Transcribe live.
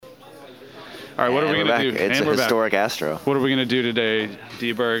All right, what are we going to do? It's a historic Astro. What are we going to do today,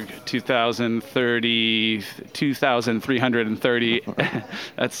 D-Berg? 2,330.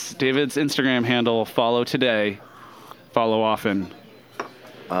 That's David's Instagram handle. Follow today. Follow often.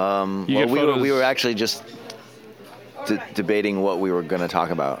 We were actually just debating what we were going to talk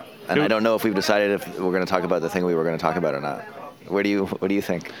about. And I don't know if we've decided if we're going to talk about the thing we were going to talk about or not. What do you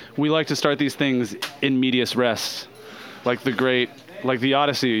think? We like to start these things in medias res. Like the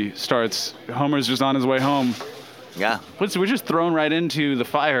Odyssey starts. Homer's just on his way home. Yeah. We're just thrown right into the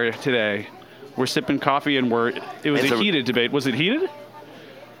fire today. We're sipping coffee and it was a heated debate. Was it heated?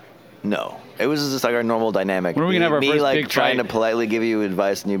 No. It was just like our normal dynamic. When are we going to have our first big trying fight? to politely give you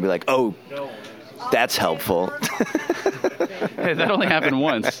advice and you'd be like, oh, that's helpful. Hey, that only happened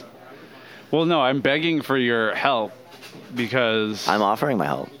once. Well, no, I'm begging for your help because... I'm offering my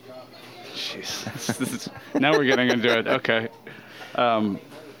help. Jeez. Now we're getting into it. Okay.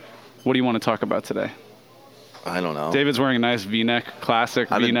 What do you want to talk about today? I don't know. David's wearing a nice V-neck, classic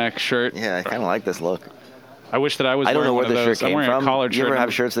V-neck shirt. Yeah, I kind of like this look. I wish that I was I don't know where wearing the one of shirt those. came I'm wearing from. a collared You shirt. ever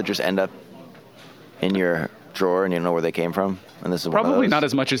have shirts that just end up in your drawer and you don't know where they came from? And this is Probably one of those. not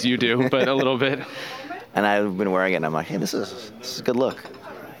as much as you do, but a little bit. And I've been wearing it and I'm like, hey, this is a good look.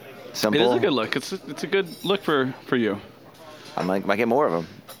 Simple. It is a good look. It's a good look for you. I might get more of them.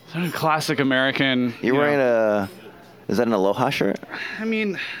 Sort of classic American. You're wearing is that an Aloha shirt? I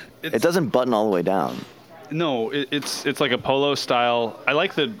mean, it doesn't button all the way down. No, it's like a polo style. I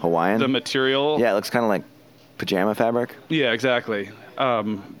like the Hawaiian? the material. Yeah, it looks kind of like pajama fabric. Yeah, exactly. But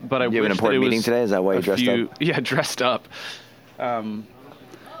I You have an important meeting today? Is that why you dressed up? Yeah, dressed up.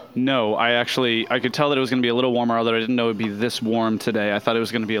 No, I could tell that it was going to be a little warmer, although I didn't know it would be this warm today. I thought it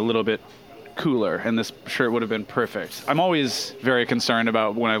was going to be a little bit cooler, and this shirt would have been perfect. I'm always very concerned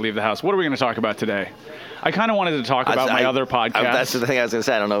about when I leave the house. What are we going to talk about today? I kind of wanted to talk about my other podcast. That's the thing I was going to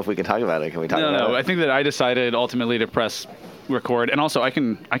say. I don't know if we can talk about it. Can we talk about it? No. I think that I decided ultimately to press record, and also I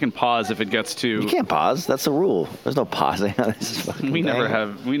can pause if it gets too. You can't pause. That's the rule. There's no pausing on this fucking We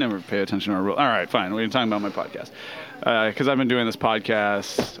thing. never pay attention to our rule. All right, fine. We're talking about my podcast because I've been doing this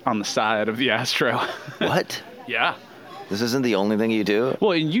podcast on the side of the Astro. What? Yeah. This isn't the only thing you do?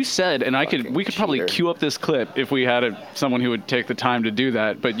 Well, and you said, and we could probably cue up this clip if we had someone who would take the time to do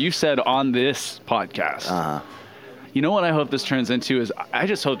that. But you said on this podcast, you know what I hope this turns into is I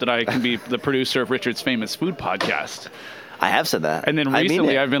just hope that I can be the producer of Richard's Famous Food Podcast. I have said that. And then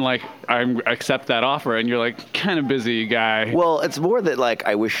recently I've been like, I accept that offer. And you're like, kind of busy guy. Well, it's more that like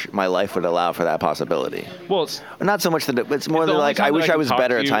I wish my life would allow for that possibility. Well, not so much that it's more that like I wish I was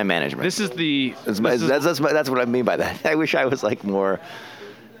better at time management. That's what I mean by that. I wish I was like more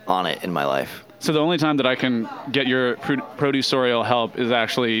on it in my life. So the only time that I can get your producerial help is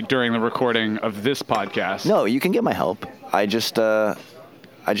actually during the recording of this podcast. No, you can get my help. I just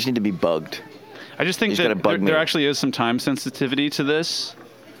need to be bugged. I just think that there actually is some time sensitivity to this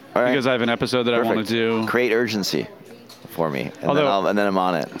because I have an episode that I want to do. Create urgency for me, and then I'm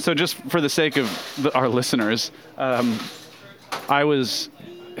on it. So just for the sake of our listeners, I was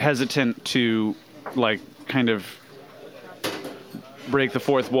hesitant to like kind of break the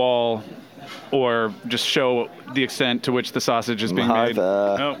fourth wall or just show the extent to which the sausage is being made.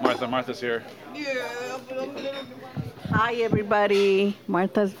 Oh, Martha's here. Hi, everybody.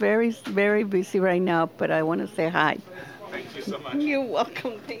 Martha's very, very busy right now, but I want to say hi. Thank you so much. You're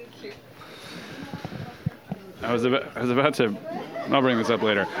welcome. Thank you. I was about to. I'll bring this up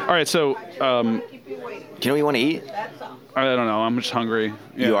later. All right, so. Do you know what you want to eat? I don't know. I'm just hungry.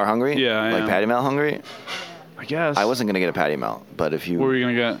 Yeah. You are hungry? Yeah, I am. Patty melt hungry? I guess. I wasn't gonna get a patty melt, but if you. What were you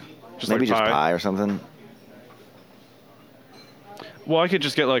gonna get? Maybe just pie or something. Well, I could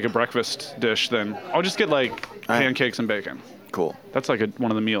just get like a breakfast dish then. I'll just get like pancakes and bacon. Cool. That's like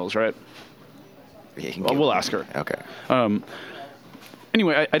one of the meals, right? Yeah, we'll ask her. Okay.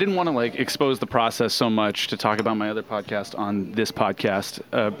 Anyway, I didn't want to like expose the process so much to talk about my other podcast on this podcast.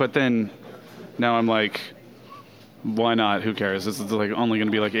 But then now I'm like, why not? Who cares? This is like only going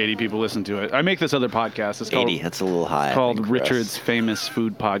to be like 80 people listen to it. I make this other podcast. It's called 80. That's a little high. It's called Richard's Famous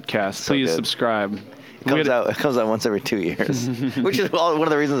Food Podcast. Please subscribe. It comes out once every 2 years, which is one of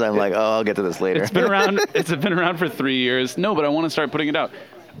the reasons I'm like, I'll get to this later. It's been around for 3 years. No, but I want to start putting it out.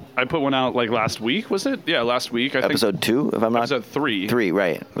 I put one out like last week, was it? Yeah, last week. I think. Episode 2, if I'm not. Episode 3. 3,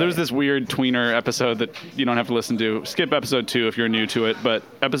 right. There's this weird tweener episode that you don't have to listen to. Skip episode 2 if you're new to it. But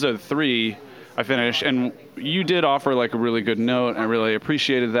episode 3, I finished, and you did offer like a really good note. I really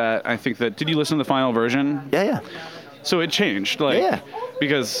appreciated that. I think that. Did you listen to the final version? Yeah. So it changed,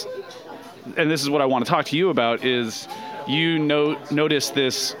 because. And this is what I want to talk to you about, is you notice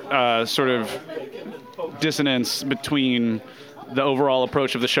this sort of dissonance between the overall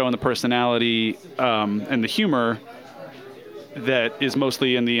approach of the show and the personality and the humor that is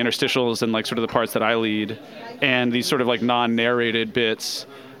mostly in the interstitials and like sort of the parts that I lead, and these sort of like non-narrated bits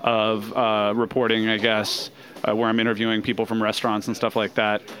of reporting, I guess, where I'm interviewing people from restaurants and stuff like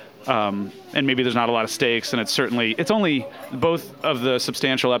that. And maybe there's not a lot of stakes, and it's only both of the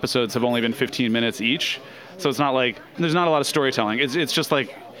substantial episodes have only been 15 minutes each, so it's not like there's not a lot of storytelling. It's just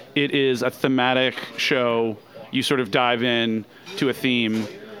like it is a thematic show. You sort of dive in to a theme,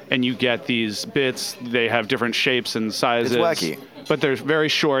 and you get these bits. They have different shapes and sizes. It's wacky. But they're very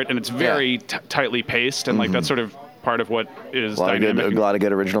short, and it's very tightly paced, and like that's sort of part of what is dynamic. A lot of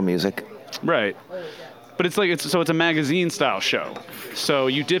good original music. Right. But it's a magazine style show. So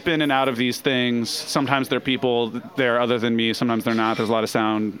you dip in and out of these things. Sometimes there are people there other than me. Sometimes they're not. There's a lot of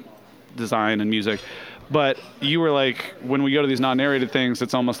sound design and music. But you were like, when we go to these non-narrated things,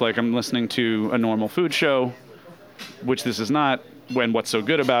 it's almost like I'm listening to a normal food show, which this is not. When what's so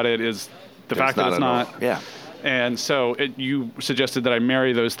good about it is the fact that it's not. Yeah. And so you suggested that I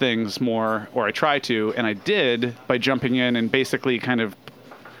marry those things more, or I try to, and I did by jumping in and basically kind of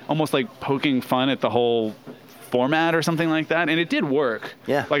almost like poking fun at the whole format or something like that. And it did work.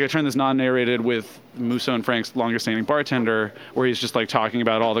 Yeah. Like I turned this non-narrated with Musso and Frank's longest standing bartender, where he's just like talking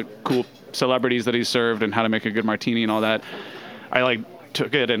about all the cool celebrities that he's served and how to make a good martini and all that. I like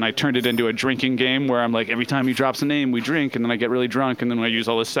took it and I turned it into a drinking game where I'm like, every time he drops a name, we drink, and then I get really drunk, and then I use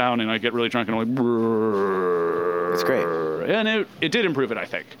all this sound and I get really drunk, and I'm like, brrr. It's great. And it did improve it, I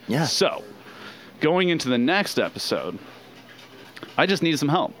think. Yeah. So going into the next episode, I just need some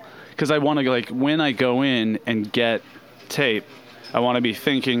help, because I want to, like, when I go in and get tape, I want to be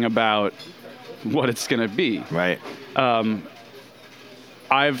thinking about what it's going to be. Right.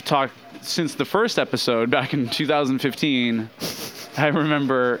 I've talked since the first episode back in 2015. I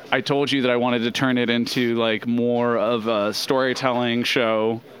remember I told you that I wanted to turn it into like more of a storytelling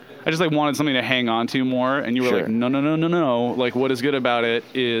show. I just like wanted something to hang on to more, and you were like, no. Like, what is good about it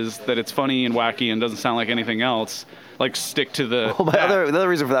is that it's funny and wacky and doesn't sound like anything else. Like, stick to the. Well, the other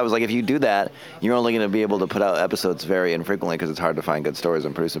reason for that was like, if you do that, you're only going to be able to put out episodes very infrequently because it's hard to find good stories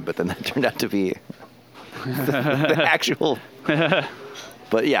and produce them. But then that turned out to be the actual.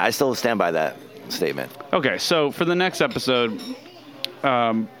 But yeah, I still stand by that statement. Okay, so for the next episode,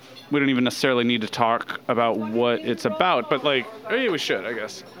 we don't even necessarily need to talk about what it's about, but like, yeah, we should, I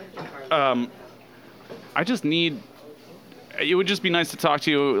guess. I just need. It would just be nice to talk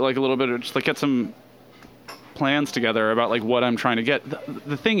to you like a little bit, or just like get some plans together about like what I'm trying to get.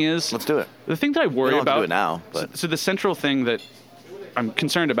 The thing is, Let's do it. The thing that I worry We don't about have to do it now, but so the central thing that I'm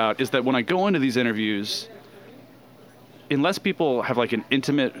concerned about is that when I go into these interviews, unless people have like an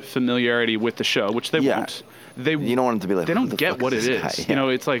intimate familiarity with the show, which they won't, you don't want it to be like, they don't get what it is. Yeah. You know,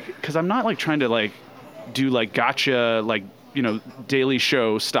 it's like, because I'm not like trying to like do like gotcha, like, you know, Daily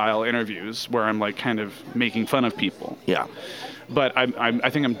Show style interviews where I'm like kind of making fun of people. Yeah. But I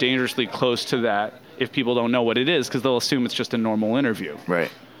think I'm dangerously close to that if people don't know what it is, because they'll assume it's just a normal interview.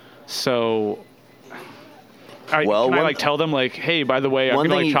 Right. So can I like tell them like, hey, by the way, I'm going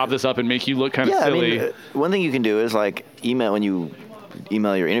to like chop this up and make you look kind of silly. I mean, one thing you can do is like when you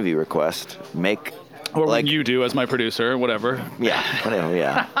email your interview request, or like, when you do as my producer, whatever. Yeah, whatever,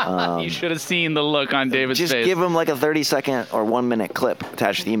 yeah. You should have seen the look on David's face. Just give them like a 30-second or 1-minute clip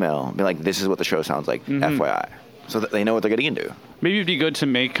attached to the email. Be like, this is what the show sounds like, FYI. So that they know what they're getting into. Maybe it'd be good to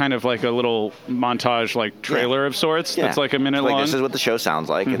make kind of like a little montage, like trailer of sorts. That's like a minute long. This is what the show sounds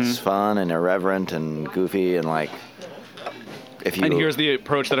like. It's fun and irreverent and goofy and like. And here's the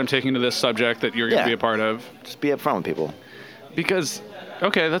approach that I'm taking to this subject that you're going to be a part of. Just be upfront with people. Because,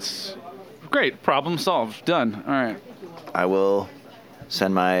 okay, that's great. Problem solved. Done. All right. I will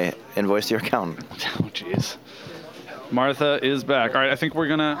send my invoice to your accountant. Oh, jeez. Martha is back. All right, I think we're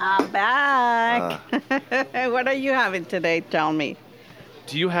going to... I'm back. What are you having today? Tell me.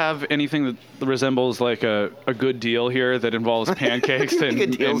 Do you have anything that resembles like a good deal here that involves pancakes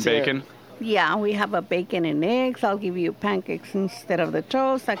and bacon? Yeah, we have a bacon and eggs. I'll give you pancakes instead of the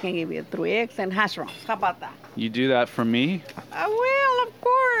toast. I can give you 3 eggs and hash browns. How about that? You do that for me? Well, of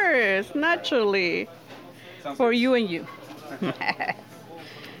course. Naturally. For you and you.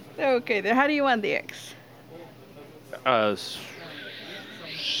 Okay, then how do you want the eggs?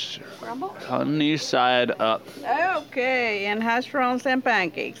 Sunny side up. Okay, and hash browns and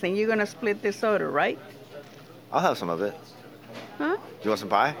pancakes. And you're going to split this order, right? I'll have some of it. Huh? You want some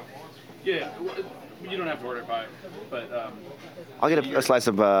pie? Yeah, you don't have to order pie, but... I'll get a slice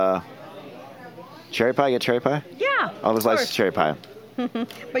of cherry pie. Get cherry pie? Yeah. I'll have a slice of cherry pie.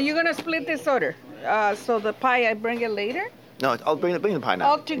 But you're going to split this order. So the pie, I bring it later? No, I'll bring the pie now.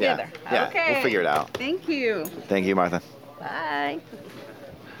 All together. Yeah, Okay. we'll figure it out. Thank you. Thank you, Martha. Bye.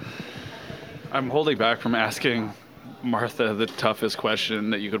 I'm holding back from asking Martha the toughest question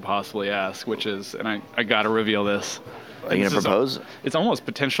that you could possibly ask, which is, and I gotta reveal this. Are you going to propose? It's almost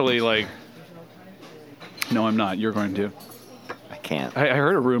potentially like, no, I'm not. You're going to. I can't. I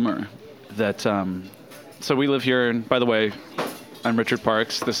heard a rumor that, so we live here, and by the way, I'm Richard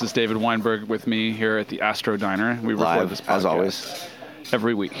Parks. This is David Weinberg with me here at the Astro Diner. We record Live, this podcast as always.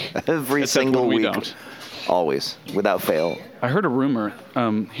 every week. Every Except single when we week. don't. Always. Without fail. I heard a rumor.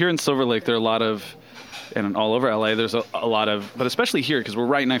 Here in Silver Lake, there are a lot of, and all over LA, there's a lot of, but especially here, because we're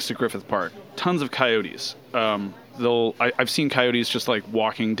right next to Griffith Park, tons of coyotes. I've seen coyotes just like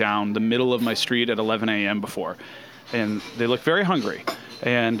walking down the middle of my street at 11 a.m. before, and they look very hungry.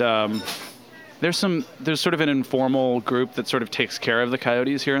 And there's sort of an informal group that sort of takes care of the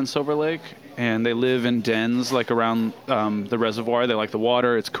coyotes here in Silver Lake, and they live in dens like around the reservoir. They like the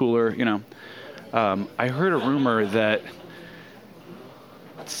water; it's cooler, you know. I heard a rumor that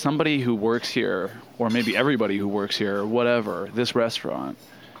somebody who works here, or maybe everybody who works here, or whatever, this restaurant,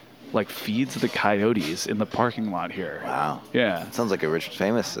 like feeds the coyotes in the parking lot here. Wow. Yeah. Sounds like a Richard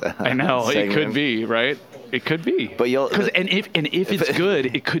Famous I know. It segment. could be, right? It could be. But if it's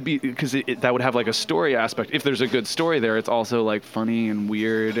good, it could be, because that would have like a story aspect. If there's a good story there, it's also like funny and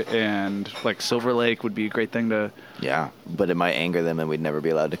weird, and like Silver Lake would be a great thing to. Yeah, but it might anger them, and we'd never be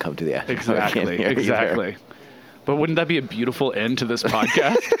allowed to come to the Astro. Exactly. But wouldn't that be a beautiful end to this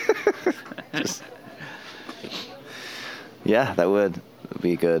podcast? Yeah, that would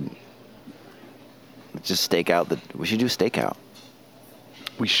be good. Just stake out we should do stakeout.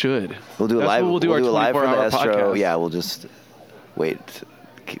 We should. We'll do a That's live. what we'll do our live for the 24-hour Astro. podcast. Yeah, we'll just wait.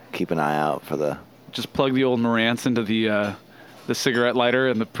 Keep an eye out for the. Just plug the old Marantz into the cigarette lighter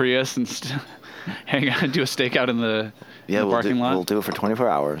and the Prius and hang out and do a stakeout in the parking lot. We'll do it for 24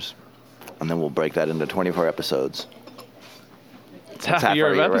 hours, and then we'll break that into 24 episodes. It's half a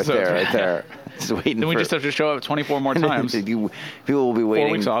year of episodes. Right there. Just waiting. Then we just have to show up 24 more times. People will be waiting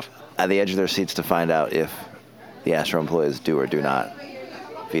 4 weeks off. at the edge of their seats to find out if the Astro employees do or do not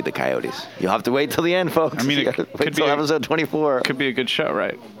feed the coyotes. You'll have to wait till the end, folks. I mean, you it gotta could wait till be episode 24. Could be a good show,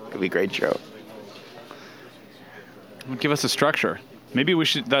 right? Could be a great show. Give us a structure. Maybe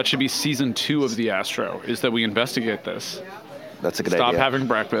that should be season 2 of the Astro, is that we investigate this. That's a good Stop idea. having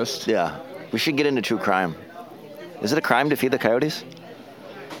breakfast. Yeah. We should get into true crime. Is it a crime to feed the coyotes?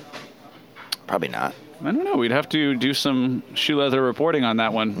 Probably not. I don't know. We'd have to do some shoe leather reporting on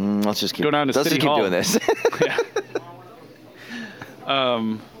that one. Let's just keep. Go down to let's City just keep Hall. doing this. Yeah.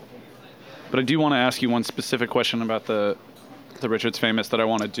 But I do want to ask you one specific question about the Richards Famous that I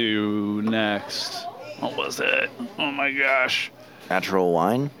want to do next. What was it? Oh my gosh. Natural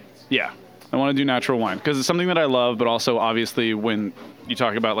wine. Yeah. I want to do natural wine because it's something that I love, but also obviously when you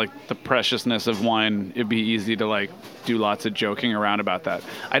talk about like the preciousness of wine, it'd be easy to like do lots of joking around about that.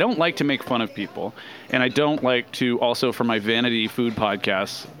 I don't like to make fun of people, and I don't like to also for my vanity food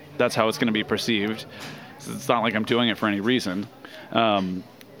podcasts, that's how it's going to be perceived. It's not like I'm doing it for any reason.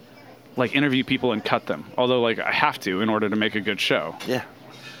 Like interview people and cut them. Although like I have to in order to make a good show. Yeah.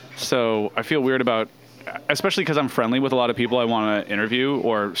 So I feel weird about, especially because I'm friendly with a lot of people I want to interview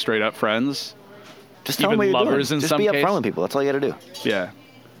or straight up friends. Just tell them what Even you're lovers doing. in Just some be case. upfront with people. That's all you got to do. Yeah.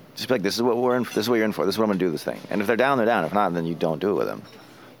 Just be like, this is what we're in. This is what you're in for. This is what I'm gonna do. This thing. And if they're down, they're down. If not, then you don't do it with them.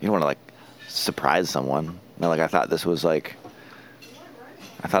 You don't want to like surprise someone. No, like I thought this was like.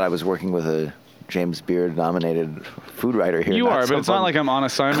 I thought I was working with a James Beard nominated food writer here. You are, but it's not like I'm on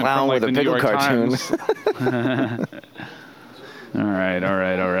assignment clown from like with the a New pickle York cartoon. Times. All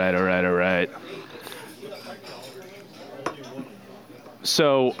right.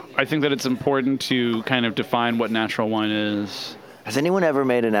 So I think that it's important to kind of define what natural wine is. Has anyone ever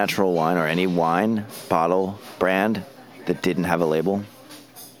made a natural wine or any wine bottle brand that didn't have a label?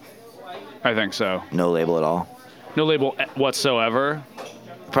 I think so. No label at all. No label whatsoever.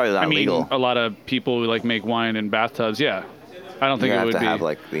 Probably not I mean, legal. a lot of people who like make wine in bathtubs. Yeah, I don't think You it have would to be. have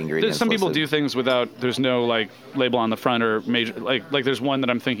like the ingredients. Some people listed. do things without. There's no like label on the front or major. Like there's one that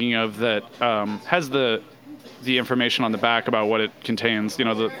I'm thinking of that has the information on the back about what it contains. You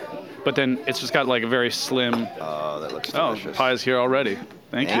know but then it's just got like a very slim. Oh, that looks Oh, delicious. pie's here already.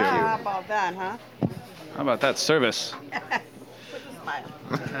 Thank you. Thank you. How about that, huh? How about that service?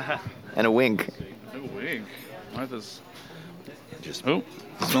 Smile. And a wink. Oh, wig. Martha's. Just Oh,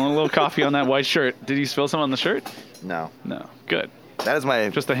 spilling a little coffee on that white shirt. Did you spill some on the shirt? no. No. Good. That is my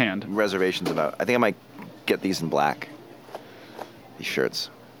Just a hand. reservations about. I think I might get these in black. These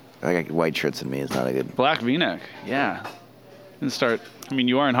shirts. I think white shirts in me is not a good. Black V-neck. Yeah. And start. I mean,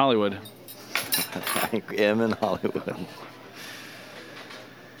 you are in Hollywood. I am in Hollywood.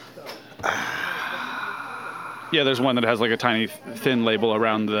 Yeah, there's one that has like a tiny thin label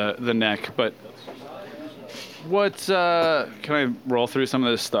around the neck. But what, can I roll through some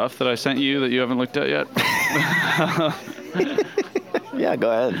of this stuff that I sent you that you haven't looked at yet? Yeah,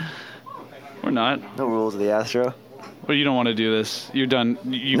 go ahead. Or not? No rules of the Astro. But you don't want to do this. You're done.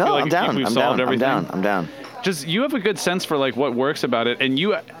 You No, feel like I'm down. we've I'm solved down. everything? I'm down. Just, you have a good sense for like what works about it. And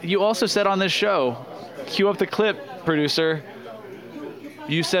you also said on this show, cue up the clip, producer.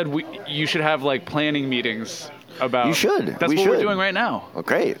 You said you should have like planning meetings about. You should. That's what we're doing right now. Oh,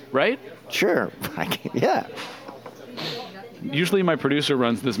 great. Right? Sure. Yeah. Usually my producer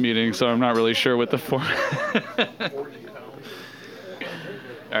runs this meeting, so I'm not really sure what the format.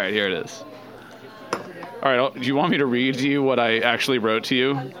 All right, here it is. All right, do you want me to read to you what I actually wrote to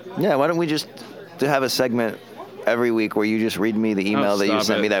you? Yeah, why don't we just have a segment every week where you just read me the email that you stop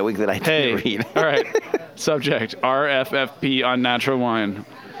sent it. me that week that I didn't read. All right. Subject, RFFP on natural wine.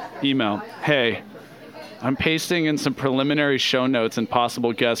 Email, hey, I'm pasting in some preliminary show notes and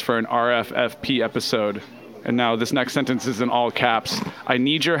possible guests for an RFFP episode. And now this next sentence is in all caps. I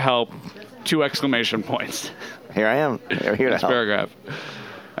need your help. 2 exclamation points. Here I am. Here to Next help. paragraph.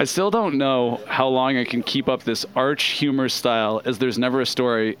 I still don't know how long I can keep up this arch humor style, as there's never a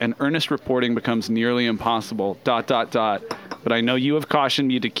story and earnest reporting becomes nearly impossible. ... But I know you have cautioned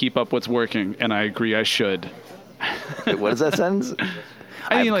me to keep up what's working, and I agree I should. Wait, what is that sentence?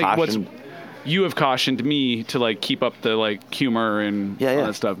 I mean, I've like, cautioned- you have cautioned me to like keep up the like humor and all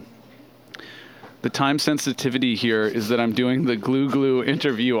that stuff. The time sensitivity here is that I'm doing the Glue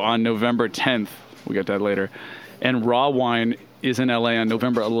interview on November 10th. We'll get to that later. And Raw Wine is in LA on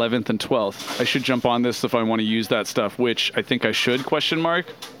November 11th and 12th. I should jump on this if I want to use that stuff, which I think I should, ?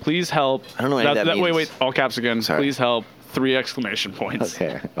 Please help. I don't know what that means. Wait, all caps again. Sorry. Please help. 3 exclamation points.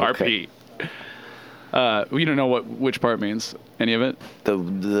 Okay. RP. We don't know which part means. Any of it?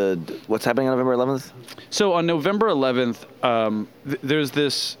 The what's happening on November 11th? So on November 11th, there's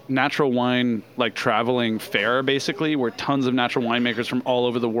this natural wine like traveling fair, basically, where tons of natural winemakers from all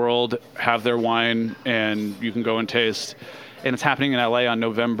over the world have their wine, and you can go and taste. And it's happening in LA on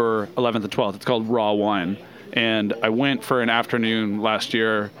November 11th and 12th. It's called Raw Wine. And I went for an afternoon last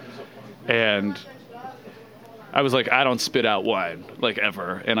year, and I was like, I don't spit out wine, like,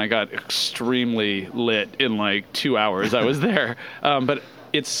 ever. And I got extremely lit in, like, 2 hours I was there. But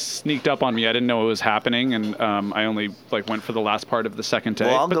it sneaked up on me. I didn't know it was happening, and I only, like, went for the last part of the second day.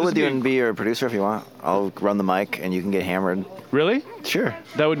 Well, I'll But go this with you is and be your producer if you want. I'll run the mic, and you can get hammered. Really? Sure.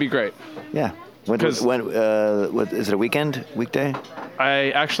 That would be great. Yeah. What is it, a weekend? Weekday?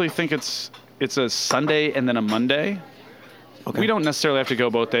 I actually think it's a Sunday and then a Monday. Okay. We don't necessarily have to go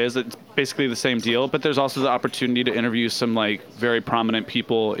both days. It's basically the same deal, but there's also the opportunity to interview some like very prominent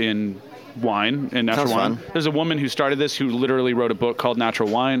people in wine and natural Sounds wine. fun. There's a woman who started this who literally wrote a book called Natural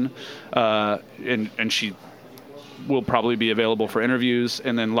Wine, and she will probably be available for interviews.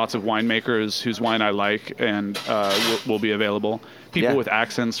 And then lots of winemakers whose wine I like and will be available. People with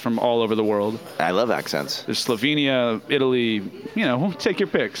accents from all over the world. I love accents. There's Slovenia, Italy, take your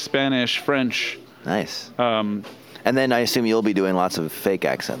pick. Spanish, French. Nice. And then I assume you'll be doing lots of fake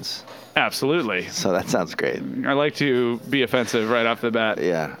accents. Absolutely. So that sounds great. I like to be offensive right off the bat.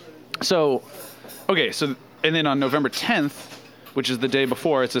 Yeah. So, and then on November 10th, which is the day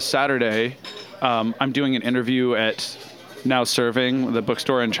before, it's a Saturday, I'm doing an interview at Now Serving, the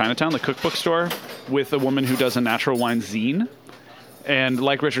bookstore in Chinatown, the cookbook store, with a woman who does a natural wine zine. And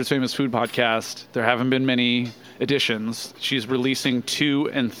like Richard's Famous Food Podcast, there haven't been many editions. She's releasing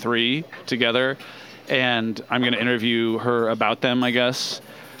 2 and 3 together, and I'm going to interview her about them, I guess.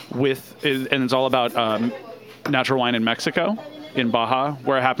 And it's all about natural wine in Mexico, in Baja,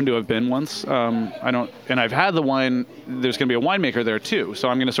 where I happen to have been once. And I've had the wine. There's going to be a winemaker there too, so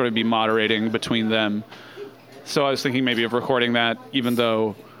I'm going to sort of be moderating between them. So I was thinking maybe of recording that, even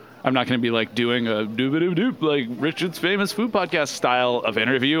though I'm not going to be like doing a doop like Richard's Famous Food Podcast style of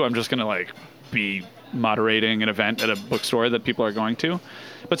interview. I'm just going to like be moderating an event at a bookstore that people are going to.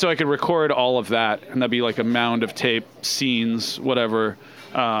 But so I could record all of that, and that'd be like a mound of tape, scenes, whatever,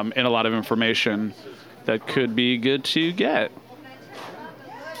 and a lot of information that could be good to get.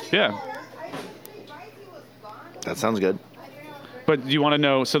 Yeah. That sounds good. But do you want to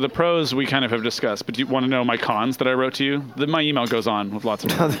know, so the pros we kind of have discussed, but do you want to know my cons that I wrote to you? My email goes on with lots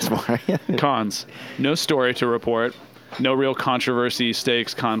of Oh, there's more. cons. No story to report. No real controversy,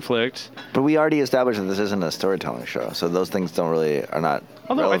 stakes, conflict. But we already established that this isn't a storytelling show, so those things are not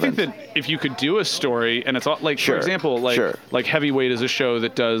Although relevant. I think that if you could do a story, and it's all, like, Sure, for example, like Heavyweight is a show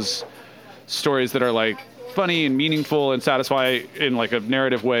that does stories that are like funny and meaningful and satisfy in like a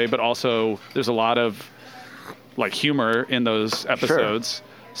narrative way, but also there's a lot of like humor in those episodes.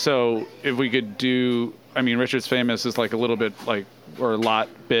 So if we could do I mean, Richard's Famous is like a little bit like, or a lot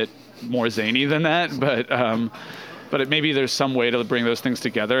bit more zany than that, but maybe there's some way to bring those things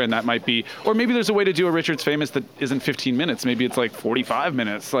together, and that might be, or maybe there's a way to do a Richard's Famous that isn't 15 minutes. Maybe it's like 45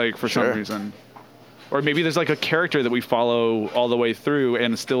 minutes, like for some reason. Or maybe there's like a character that we follow all the way through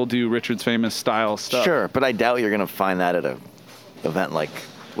and still do Richard's Famous style stuff. Sure, but I doubt you're going to find that at a event like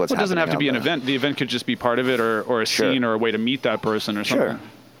what's happening. It doesn't have to be an event. The event could just be part of it, or a scene, or a way to meet that person or something. Sure.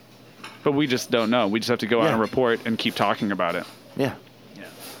 But we just don't know. We just have to go out and report and keep talking about it. Yeah.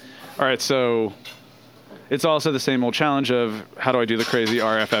 All right, so it's also the same old challenge of how do I do the crazy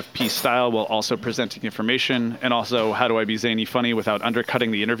RFFP style while also presenting information, and also how do I be zany funny without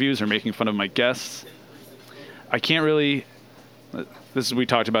undercutting the interviews or making fun of my guests. I can't really, we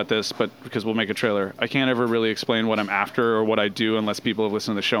talked about this, but because we'll make a trailer, I can't ever really explain what I'm after or what I do unless people have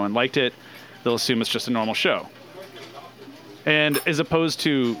listened to the show and liked it. They'll assume it's just a normal show. And as opposed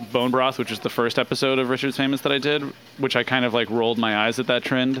to Bone Broth, which is the first episode of Richard's Famous that I did, which I kind of like rolled my eyes at that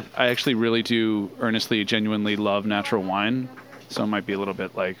trend, I actually really do earnestly, genuinely love natural wine. So it might be a little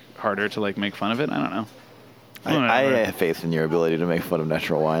bit like harder to like make fun of it. I don't know. I have faith in your ability to make fun of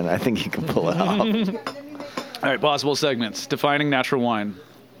natural wine. I think you can pull it off. All right, possible segments. Defining natural wine.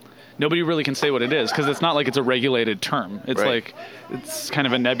 Nobody really can say what it is because it's not like it's a regulated term. It's like, it's kind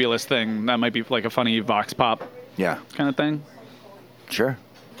of a nebulous thing. That might be like a funny vox pop kind of thing. Sure.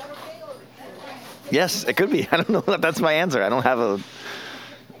 Yes, it could be. I don't know. That's my answer. I don't have a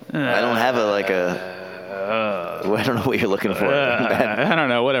I don't know what you're looking for. I don't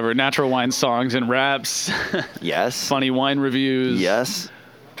know. Whatever. Natural wine songs and raps. Yes. Funny wine reviews. Yes.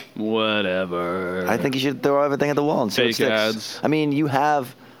 Whatever. I think you should throw everything at the wall and see what Fake sticks. ads. I mean, you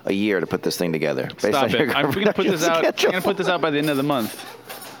have a year to put this thing together. Stop it. I'm going to put this out. I'm going to put this out by the end of the month.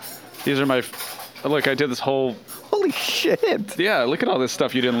 These are my... Look, I did this whole... Holy shit. Yeah, look at all this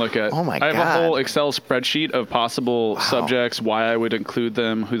stuff you didn't look at. Oh, my God. I have God. a whole Excel spreadsheet of possible subjects, why I would include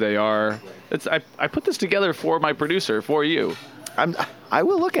them, who they are. I put this together for my producer, for you. I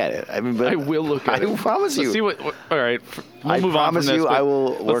will look at it. I mean, but I will look at it. I promise you. Let's see what all right. We'll I move on from promise this, you but I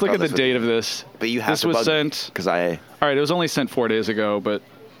will work let's look on at the this with date you. of this. But you have this to was bug sent. because I... All right, it was only sent 4 days ago, but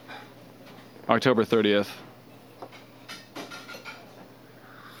October 30th.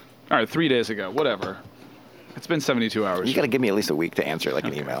 All right, 3 days ago. Whatever. It's been 72 hours. You got to give me at least a week to answer like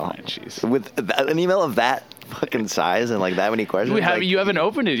an email. Fine, jeez. With an email of that fucking size and like that many questions. You haven't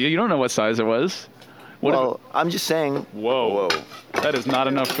opened it. You don't know what size it was. I'm just saying. Whoa. That is not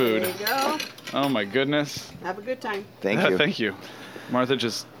enough food. There you go. Oh my goodness. Have a good time. Thank you. Thank you. Martha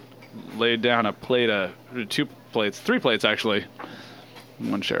just laid down a plate of 2 plates, 3 plates actually.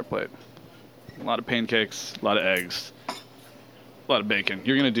 1 share plate. A lot of pancakes, a lot of eggs, a lot of bacon.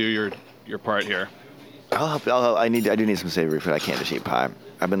 You're gonna do your part here. I'll help. I do need some savory food. I can't just eat pie.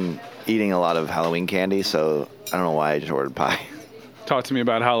 I've been eating a lot of Halloween candy, so I don't know why I just ordered pie. Talk to me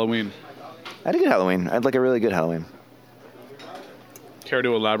about Halloween. I had a good Halloween. I had like a really good Halloween. Care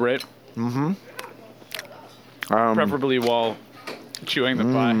to elaborate? Mm-hmm. Preferably while chewing the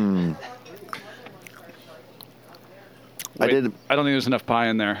pie. I did. I don't think there's enough pie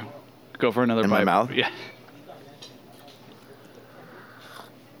in there. Go for another In bite. my mouth? Yeah.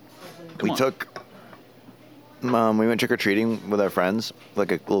 We went trick-or-treating with our friends,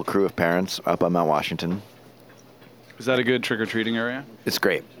 like a little crew of parents up on Mount Washington. Is that a good trick-or-treating area? It's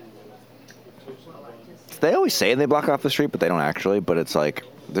great. They always say they block off the street, but they don't actually. But it's like,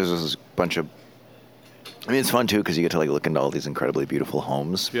 there's this bunch of... I mean, it's fun, too, because you get to like look into all these incredibly beautiful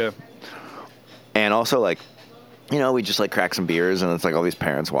homes. Yeah. And also, like, you know, we just like crack some beers, and it's like all these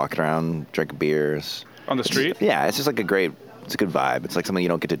parents walking around, drinking beers. On the street? Yeah, it's just like it's a good vibe. It's like something you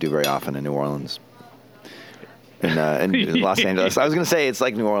don't get to do very often in New Orleans. In Los Angeles. I was going to say it's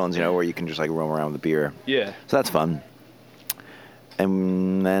like New Orleans, you know, where you can just like roam around with a beer. Yeah. So that's fun.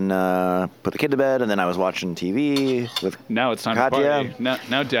 And then put the kid to bed, and then I was watching TV with Now it's time Katya. to party.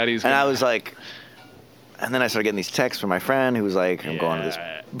 Now Daddy's And I was like, and then I started getting these texts from my friend who was like, I'm going to this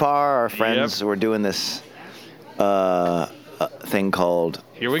bar. Our friends were doing this thing called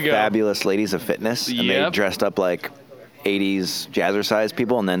Here we go. Fabulous Ladies of Fitness. And they dressed up like 80s jazzercise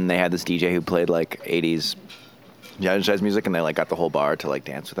people, and then they had this DJ who played like 80s jazzercise music, and they like got the whole bar to like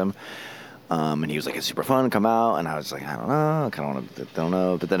dance with him. And he was like, it's super fun, come out. And I was like, I don't know, don't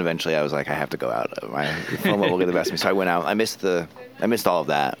know. But then eventually I was like, I have to go out. My phone will get the best of me. So I went out. I missed all of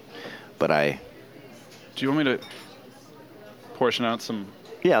that. But do you want me to portion out some?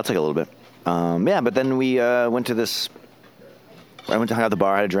 Yeah, I'll take a little bit. But then we went to this, I went to hang out at the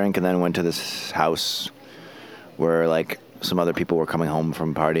bar, had a drink, and then went to this house where like some other people were coming home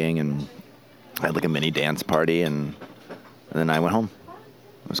from partying, and I had like a mini dance party, and then I went home.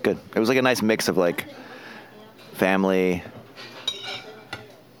 It was good. It was like a nice mix of like family,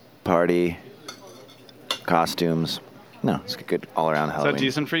 party, costumes. No, it's a good all-around Is Halloween. that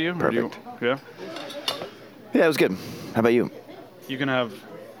decent for you? Or do Perfect. yeah. Yeah, it was good. How about you? You can have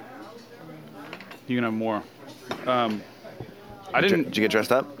more. I Did didn't. you get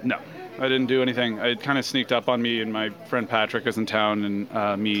dressed up? No, I didn't do anything. It kind of sneaked up on me, and my friend Patrick is in town,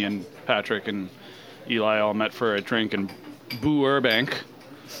 and me and Patrick and Eli all met for a drink in Boo Burbank,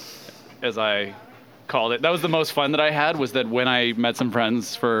 as I called it. That was the most fun that I had, was that when I met some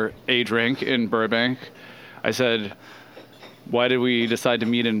friends for a drink in Burbank, I said, why did we decide to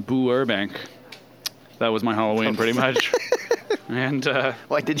meet in Boo Burbank? That was my Halloween, pretty much. And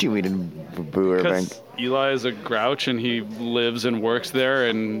Why did you meet in Burbank? because Eli is a grouch and he lives and works there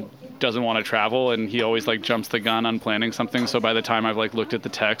and doesn't want to travel, and he always like jumps the gun on planning something. So by the time I've like looked at the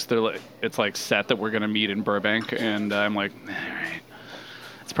text, they're like, it's like set that we're gonna meet in Burbank, and I'm like, all right.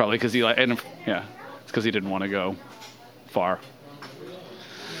 It's probably because Eli, and yeah, it's because he didn't want to go far.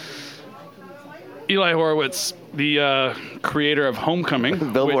 Eli Horowitz, the creator of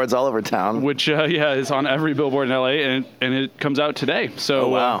Homecoming, Billboards all over town. which is on every billboard in LA, and it comes out today. So Oh,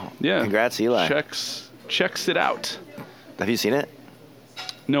 wow. yeah, Congrats, Eli. Checks it out. Have you seen it?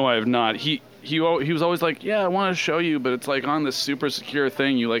 No, I have not. He was always like, yeah, I want to show you, but it's like on this super secure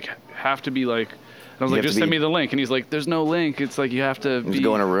thing. You like have to be like. And I was You like, have just to send be- me the link, and he's like, there's no link. It's like you have to Just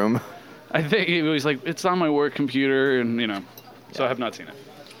go in a room. I think he was like, it's on my work computer, and so I have not seen it.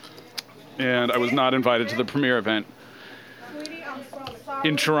 And I was not invited to the premiere event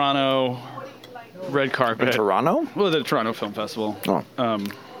in Toronto, red carpet. Toronto? Well, the Toronto Film Festival. Oh. All right,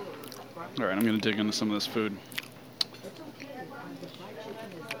 I'm going to dig into some of this food.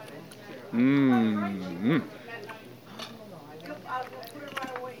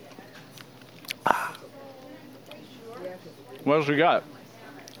 What else we got?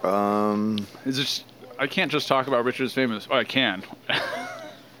 Is it? I can't just talk about Richard's Famous. Oh, I can.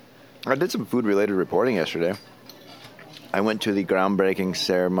 I did some food-related reporting yesterday. I went to the groundbreaking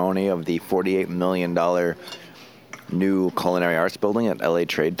ceremony of the $48 million new culinary arts building at LA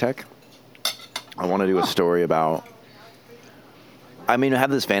Trade Tech. I want to do a story about... I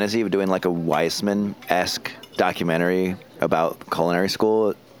have this fantasy of doing like a Weissman-esque documentary about culinary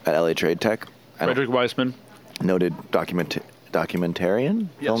school at LA Trade Tech. Frederick Weissman. Noted documentarian?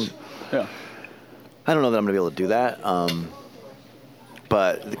 Film? Yeah. I don't know that I'm going to be able to do that.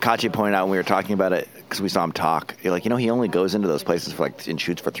 But Katya pointed out when we were talking about it, because we saw him talk, you're like, he only goes into those places for and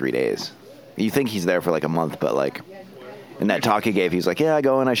shoots for 3 days. You think he's there for like a month, but like in that talk he gave, he's like, yeah, I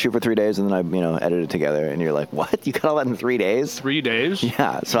go and I shoot for 3 days and then I, edit it together. And you're like, what? You got all that in 3 days? 3 days?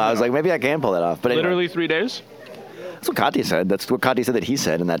 Yeah. So I was like, maybe I can pull that off. But anyway, Literally 3 days? that's what Katya said. That's what Katya said that he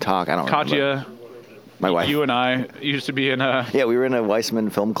said in that talk. I don't remember. Katya, My wife. you and I used to be in a... Yeah, we were in a Weissman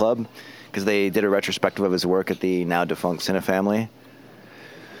film club because they did a retrospective of his work at the now defunct Cinefamily.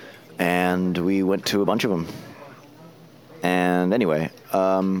 And we went to a bunch of them. And anyway,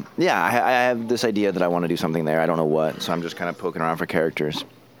 I have this idea that I want to do something there. I don't know what, so I'm just kind of poking around for characters.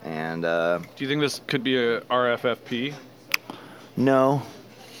 And Do you think this could be a RFFP? no.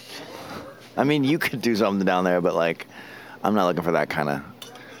 You could do something down there, but like, I'm not looking for that kind of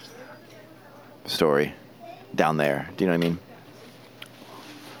story down there. Do you know what I mean?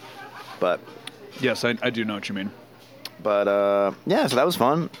 But Yes, I do know what you mean. so that was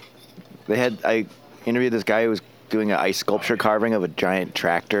fun. I interviewed this guy who was doing an ice sculpture carving of a giant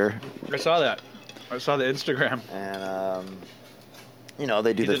tractor. I saw that. I saw the Instagram. And,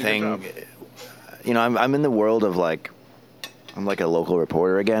 they do He the did a good thing. I'm in the world of I'm like a local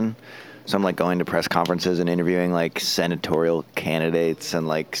reporter again. So I'm like going to press conferences and interviewing like senatorial candidates and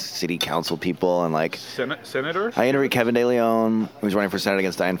like city council people and like. Senator? I interviewed Kevin De Leon, who's running for Senate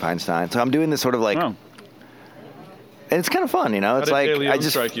against Dianne Feinstein. So I'm doing this sort of like. Oh. And it's kind of fun, How It's did like De Leon I just.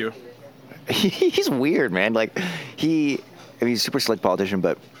 strike you? He's weird, man. Like he's a super slick politician,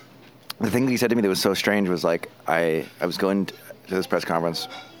 but the thing that he said to me that was so strange was like I was going to this press conference.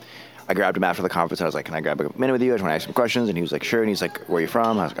 I grabbed him after the conference. I was like, "Can I grab a minute with you? I just want to ask some questions." And he was like, "Sure." And he's like, "Where are you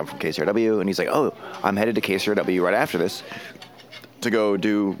from?" I was like, "I'm from KCRW." And he's like, "Oh, I'm headed to KCRW right after this to go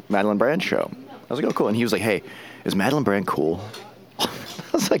do Madeline Brand's show." I was like, "Oh, cool." And he was like, "Hey, is Madeline Brand cool?" I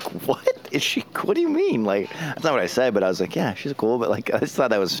was like, "What? Is she? What do you mean?" Like, that's not what I said, but I was like, "Yeah, she's cool." But like, I just thought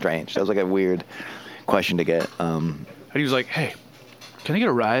that was strange. That was like a weird question to get. And he was like, hey, can I get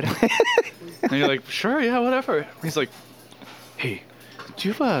a ride? And you're like, sure, yeah, whatever. He's like, hey, do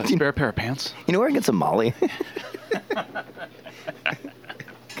you have a spare pair of pants? You know where I can get some Molly? I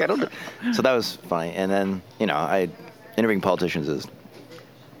don't know. So that was funny. And then, interviewing politicians is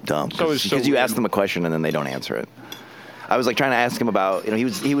dumb. So it's so Because you weird. ask them a question and then they don't answer it. I was like trying to ask him about,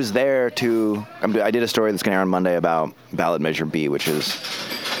 he was there to. I did a story that's going to air on Monday about ballot measure B, which is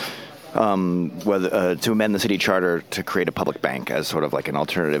whether to amend the city charter to create a public bank as sort of like an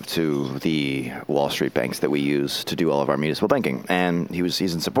alternative to the Wall Street banks that we use to do all of our municipal banking. And he's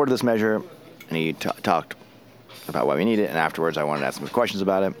in support of this measure, and he talked about why we need it. And afterwards, I wanted to ask him questions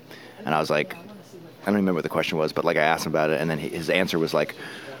about it, and I was like, I don't remember what the question was, but like I asked him about it, and then his answer was like,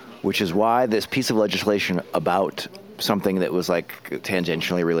 which is why this piece of legislation about something that was like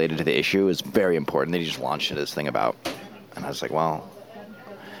tangentially related to the issue is very important that he just launched this thing about. And I was like, well,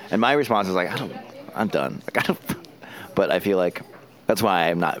 and my response is like, I'm done. Like, but I feel like that's why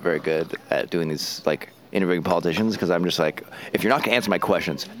I'm not very good at doing these, like, interviewing politicians, because I'm just like, if you're not going to answer my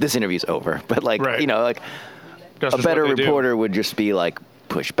questions, this interview's over. But like, right. Like That's a better what they reporter do. would just be like,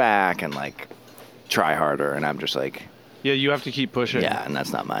 push back and like try harder. And I'm just like, Yeah, you have to keep pushing. yeah, and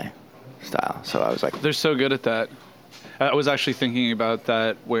that's not my style. So I was like, They're so good at that. I was actually thinking about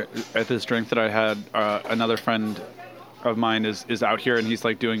that at this drink that I had. Another friend of mine is out here, and he's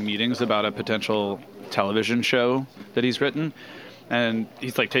like doing meetings about a potential television show that he's written, and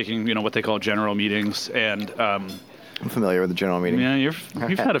he's like taking what they call general meetings. And I'm familiar with the general meeting. yeah, you've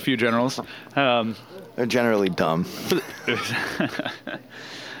had a few generals. They're generally dumb.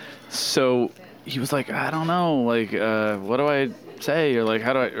 So he was like, I don't know, like, what do I say, or like,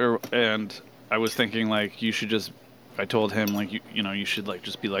 how do I? And I was thinking like, you should just. I told him like, you should like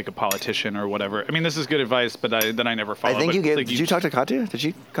just be like a politician or whatever. I mean, this is good advice, but I never followed. I think you gave. Like, Did you talk to Katya? Did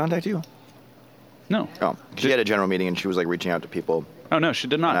she contact you? No. Oh, she had a general meeting and she was like reaching out to people, Oh no, she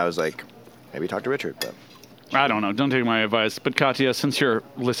did and I not. was like, maybe talk to Richard. But I don't know. Don't take my advice. But Katya, since you're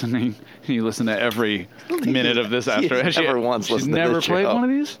listening, you listen to every minute of this after. She's never once she's listened to never this played show. one of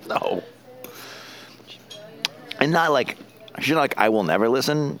these. no. And not like she's not like I will never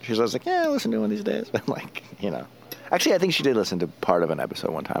listen. She's always like, yeah, I'll listen to one of these days. But like, actually, I think she did listen to part of an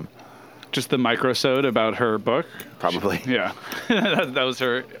episode one time. Just the microsode about her book. Probably. Yeah, that was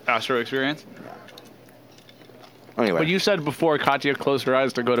her Astro experience. Anyway. But you said before Katya closed her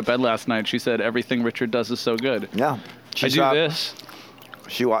eyes to go to bed last night, she said everything Richard does is so good. Yeah. I do this.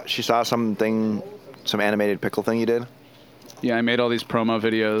 She saw some animated pickle thing you did. Yeah, I made all these promo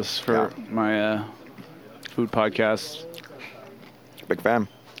videos for Yeah. my food podcast. Big fan.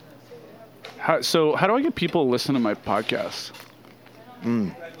 So how do I get people to listen to my podcast?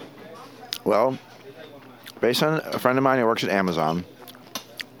 Well, based on a friend of mine who works at Amazon.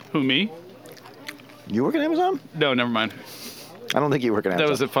 Who, me? You work at Amazon? No, never mind. I don't think you work at Amazon. That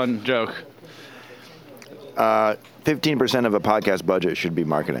was a fun joke. 15% of a podcast budget should be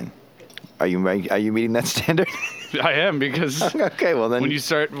marketing. Are you meeting that standard? I am, because Okay, well then.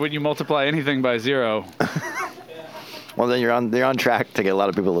 when you multiply anything by 0, Well then you're on track to get a lot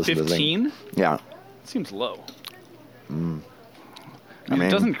of people to listen to this thing. 15 Yeah. seems low. I I mean, mean,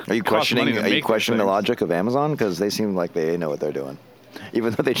 it doesn't are you cost money questioning? to Are make you these questioning the things. logic of Amazon? Because they seem like they know what they're doing,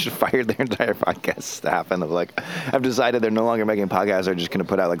 even though they just fired their entire podcast staff and have decided they're no longer making podcasts. They're just going to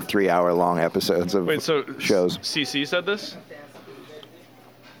put out like 3-hour-long episodes of Wait, so shows. CC said this?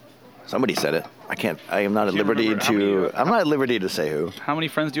 Somebody said it. I am not at can't liberty remember. How to. many- I'm not at liberty to say who. How many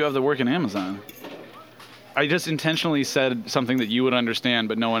friends do you have that work in Amazon? I just intentionally said something that you would understand,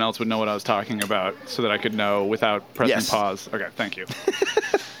 but no one else would know what I was talking about, so that I could know without pressing Yes. pause. Okay, thank you.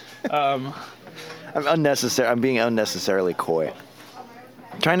 I'm being unnecessarily coy.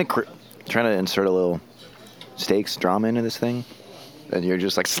 I'm trying to insert a little stakes drama into this thing, and you're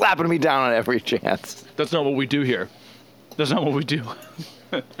just like slapping me down on every chance. That's not what we do here. That's not what we do.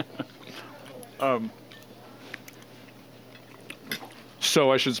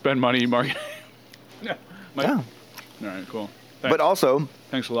 So I should spend money marketing. Yeah. All right, cool. Thanks. But also,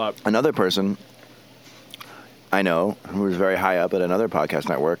 Thanks a lot. another person I know who was very high up at another podcast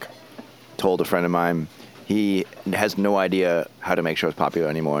network told a friend of mine he has no idea how to make shows popular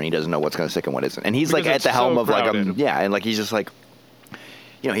anymore, and he doesn't know what's going to stick and what isn't. And he's Because like at it's the helm so of like crowded. and like he's just like,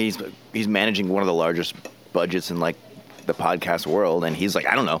 he's managing one of the largest budgets in like the podcast world, and he's like,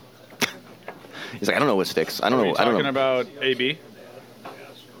 I don't know. He's like, I don't know what sticks. I don't Are know. you I don't talking know. about AB?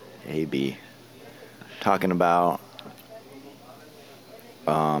 AB. Talking about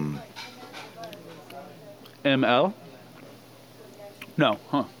ML? No,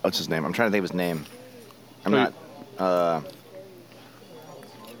 huh? what's his name? I'm trying to think of his name. I'm Wait. not.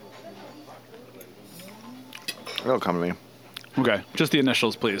 It'll come to me. Okay, just the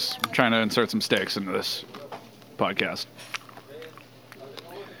initials, please. I'm trying to insert some stakes into this podcast.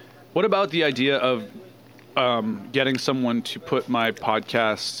 What about the idea of getting someone to put my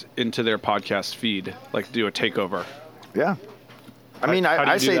podcast into their podcast feed, like do a takeover? Yeah. I mean, How do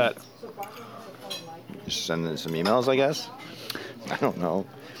you I do say that? Just send them some emails, I guess. I don't know.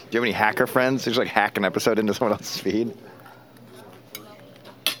 Do you have any hacker friends who just like hack an episode into someone else's feed?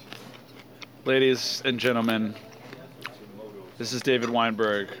 Ladies and gentlemen, this is David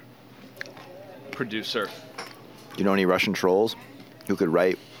Weinberg, producer. Do you know any Russian trolls who could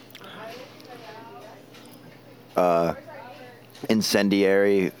write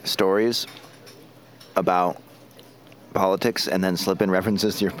incendiary stories about politics and then slip in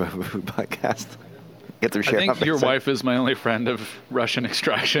references to your food podcast? Get their I share think of it. your wife is my only friend of Russian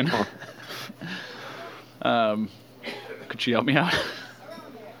extraction. Could she help me out?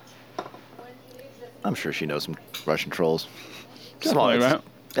 I'm sure she knows some Russian trolls. Definitely, Small, right?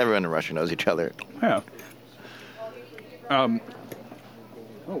 Everyone in Russia knows each other. Yeah. Oh,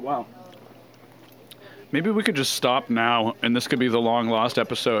 wow. Maybe we could just stop now, and this could be the long lost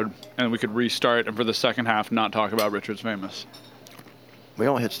episode, and we could restart, and for the second half, not talk about Richard's Famous. We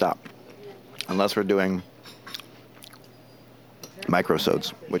don't hit stop unless we're doing microsodes,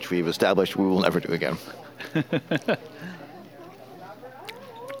 which we've established we will never do again.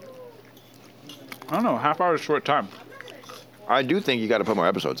 I don't know, half hour is a short time. I do think you got to put more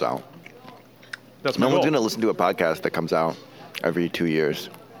episodes out. That's my No one's goal. going to listen to a podcast that comes out every 2 years.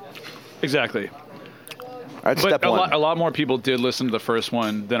 Exactly. That's But step a one. lot more people did listen to the first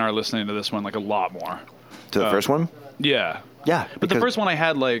one than are listening to this one, like a lot more. To the first one? Yeah. Yeah. But the first one I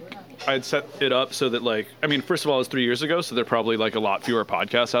had, like, I'd set it up so that, like, I mean, first of all, it was 3 years ago, so there are probably, like, a lot fewer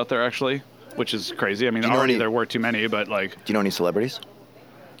podcasts out there, actually, which is crazy. I mean, Do you know already any- there were too many, but, like, Do you know any celebrities?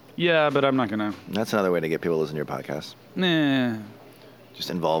 yeah, but I'm not going to, That's another way to get people to listen to your podcast. Just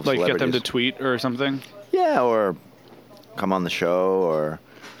involve like, get celebrities. them to tweet or something. Yeah, or come on the show, or...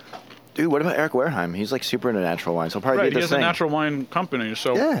 Dude, what about Eric Wareheim? He's, like, super into natural wines. He'll probably Right, be he at this has thing. a natural wine company,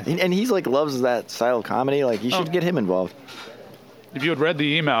 so Yeah, and he's, like, loves that style of comedy. Like, you should Oh. get him involved. if you had read the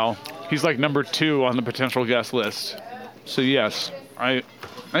email, he's, like, number 2 on the potential guest list. So, yes, I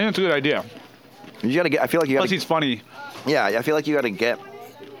think it's a good idea. You gotta get... I feel like you Plus, gotta... he's funny. Yeah, I feel like you gotta get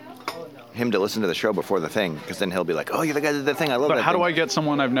him to listen to the show before the thing, because then he'll be like, oh, you're the guy that did the thing. I love But that how do thing." I get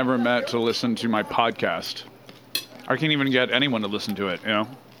someone I've never met to listen to my podcast? I can't even get anyone to listen to it, you know?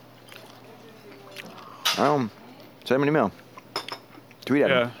 Send him an email. Tweet at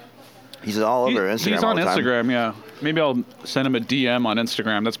Yeah. him. He's all over Instagram He's all on the time. Instagram, yeah. Maybe I'll send him a DM on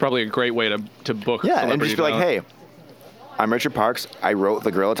Instagram. That's probably a great way to book. Yeah, and celebrity just be like, talent. hey, I'm Richard Parks. I wrote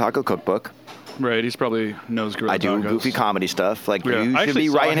the Gorilla Taco Cookbook. Right, he's probably knows Gorilla I do Tacos. goofy comedy stuff. Like, Yeah. you I should actually be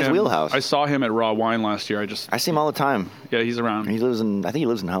saw right in his him- wheelhouse. I saw him at Raw Wine last year. I see him all the time. Yeah, he's around. He lives in, I think he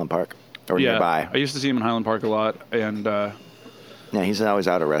lives in Highland Park or yeah, nearby. I used to see him in Highland Park a lot, and Yeah, he's always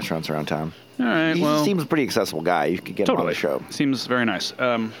out at restaurants around town. all right, He well, seems a pretty accessible guy. You could get him on totally. the show. Seems very nice.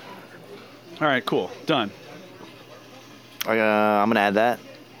 All right, cool, done. I'm going to add that.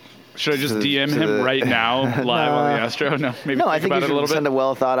 Should I just To the- DM to him the- right now, live on the Astro? No, maybe No, think I think about you it a little should send bit. a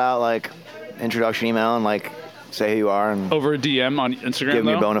well thought out, like, introduction email and, like, say who you are and Over a DM on Instagram, give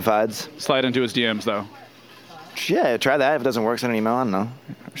me though? bona fides. Slide into his DMs, though. Yeah, try that. If it doesn't work, send an email. I don't know.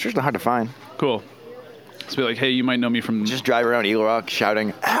 I'm sure it's not hard to find. Cool. Just be like, hey, you might know me from Just drive around Eagle Rock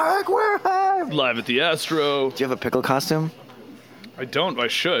shouting, Eric Wareheim! live at the Astro. Do you have a pickle costume? I don't. I You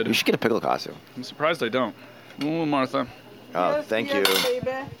should. should get a pickle costume. I'm surprised I don't. Oh, Martha. Oh, Yes, thank yes, you.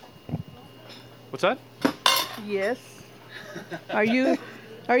 Baby. What's that? Yes. Are you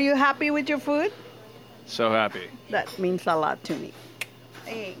happy with your food? So happy. That means a lot to me.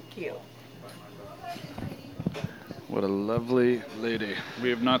 Thank you. What a lovely lady. We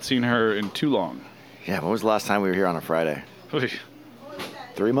have not seen her in too long. Yeah, when was the last time we were here on a Friday? Oy.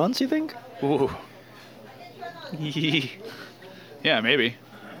 3 months, you think? Ooh. Yeah, maybe.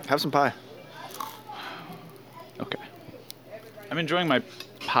 Have some pie. Okay. I'm enjoying my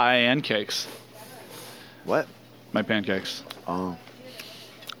pie and cakes. What? My pancakes. Oh.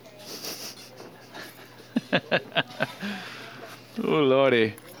 Oh,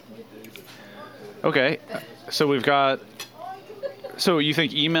 lordy. Okay. So we've got... So you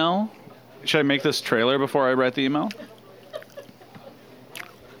think email? Should I make this trailer before I write the email?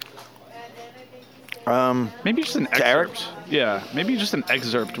 Maybe just an to Eric? excerpt. Yeah, maybe just an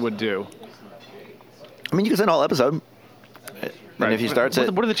excerpt would do. I mean, you can send all episode. And if he starts what,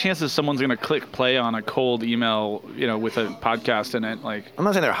 it... what are the chances someone's going to click play on a cold email, you know, with a podcast in it? Like, I'm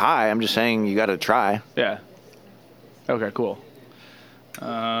not saying they're high. I'm just saying you got to try. yeah. Okay, cool.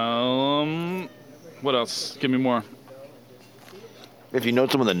 What else? Give me more. If you know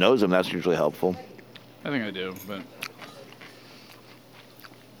someone that knows them, that's usually helpful. I think I do, but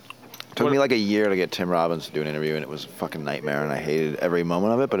Took What- me like a year to get Tim Robbins to do an interview, and it was a fucking nightmare, and I hated every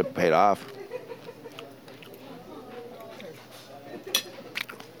moment of it, but it paid off.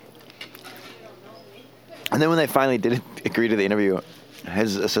 And then when they finally did agree to the interview,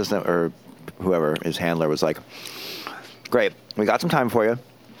 his assistant or whoever, his handler, was like, great, we got some time for you.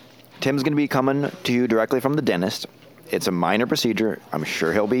 Tim's going to be coming to you directly from the dentist. It's a minor procedure. I'm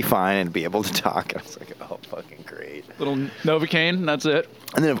sure he'll be fine and be able to talk. And I was like, oh, fucking great. Little Novocaine, that's it.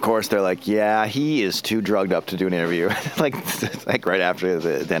 And then, of course, they're like, yeah, he is too drugged up to do an interview. like right after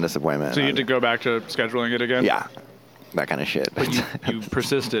the dentist appointment. So you had to go back to scheduling it again? Yeah, that kind of shit. But you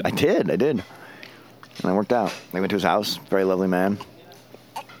persisted. I did. And it worked out. I went to his house. Very lovely man.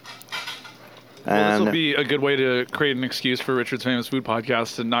 Well, this will be a good way to create an excuse for Richard's Famous Food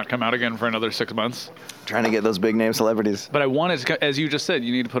Podcast to not come out again for another 6 months. Trying to get those big name celebrities. But I wanted to, as you just said,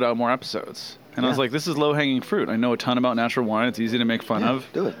 you need to put out more episodes. And I was like, this is low-hanging fruit. I know a ton about natural wine. It's easy to make fun of.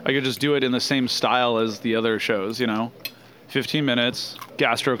 Do it. I could just do it in the same style as the other shows, 15 minutes,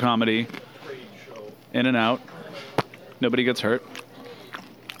 gastro comedy, in and out. Nobody gets hurt.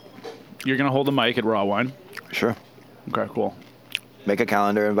 You're going to hold the mic at Raw Wine. Sure. Okay, cool. Make a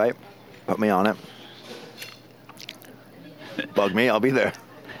calendar invite. Put me on it. Bug me. I'll be there.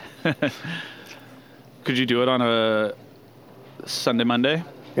 Could you do it on a Sunday, Monday?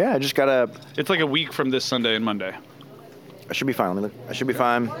 Yeah, I just gotta. It's like a week from this Sunday and Monday. I should be fine. Let me look. I should be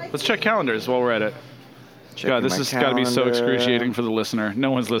fine. Let's check calendars while we're at it. God, this has got to be so excruciating for the listener.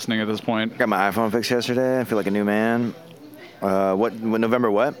 No one's listening at this point. Got my iPhone fixed yesterday. I feel like a new man. What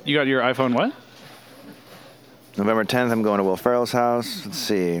November what? You got your iPhone what? November 10th, I'm going to Will Ferrell's house. Let's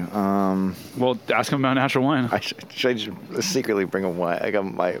see. Well, ask him about natural wine. Should I just secretly bring him wine? I got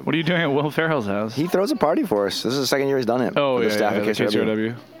my. What are you doing at Will Ferrell's house? He throws a party for us. This is the second year he's done it. Oh, for yeah, the staff yeah, at the KCRW. KCRW. Do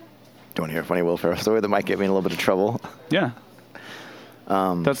you want to hear a funny Will Ferrell story that might get me in a little bit of trouble? Yeah.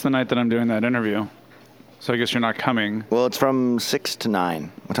 That's the night that I'm doing that interview. So I guess you're not coming. Well, it's from 6 to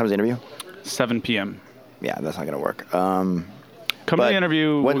 9. What time is the interview? 7 p.m. Yeah, that's not going to work. Come to the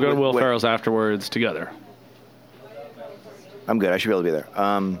interview. We'll go to Will Ferrell's afterwards together. I'm good. I should be able to be there.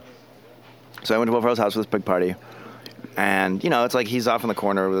 So I went to Will Ferrell's house for this big party. And, it's like he's off in the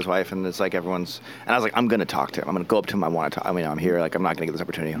corner with his wife, and it's like everyone's... And I was like, I'm going to talk to him. I'm going to go up to him. I want to talk. I'm here. Like, I'm not going to get this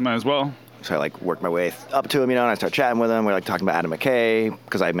opportunity. Might as well. So I, worked my way up to him, and I start chatting with him. We're, talking about Adam McKay,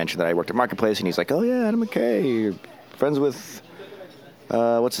 because I mentioned that I worked at Marketplace, and he's like, oh, yeah, Adam McKay. You're friends with...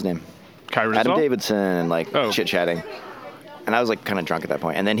 what's his name? Kyrie Adam Rizal? Davidson, chit-chatting. And I was, kind of drunk at that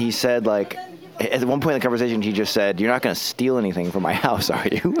point. And then he said, at one point in the conversation, he just said, you're not going to steal anything from my house, are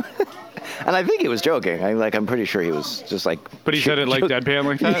you? And I think he was joking. I'm pretty sure he was just But he said it deadpan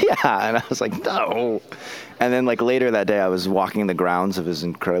like that? Yeah, and I was like, no. And then later that day, I was walking the grounds of his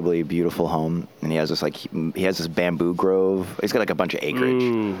incredibly beautiful home, and he has this he has this bamboo grove. He's got a bunch of acreage.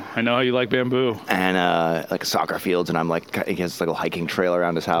 Ooh, I know how you like bamboo. And soccer fields, and I'm he has a little hiking trail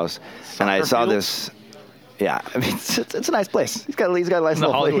around his house. And I saw this. Yeah, I mean it's a nice place. He's got a nice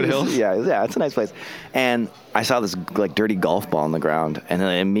little Hollywood place. Hills. Yeah, it's a nice place. And I saw this dirty golf ball on the ground, and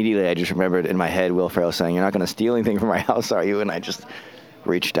then immediately I just remembered in my head Will Ferrell saying, "You're not going to steal anything from my house, are you?" And I just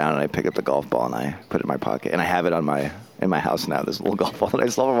reached down and I picked up the golf ball and I put it in my pocket, and I have it in my house now. This little golf ball that I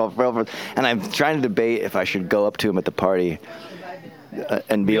stole from Will Ferrell, and I'm trying to debate if I should go up to him at the party.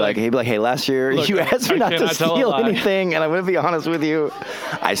 And he'd be like, hey, last year you asked me not to steal anything, and I'm going to be honest with you.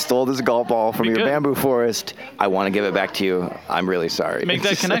 I stole this golf ball from your bamboo forest. I want to give it back to you. I'm really sorry. Make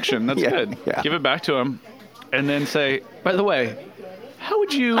that connection. That's good. Yeah. Give it back to him, and then say, by the way, how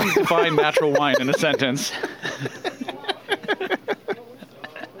would you define natural wine in a sentence?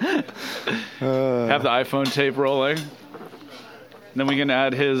 Have the iPhone tape rolling. Then we can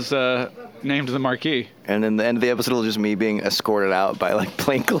add his name to the marquee. And then the end of the episode will just me being escorted out by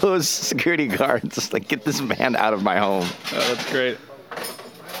plainclothes security guards. Just get this man out of my home. Oh, that's great.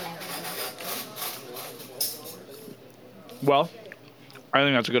 Well, I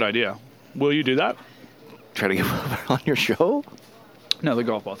think that's a good idea. Will you do that? Try to get on your show? No, the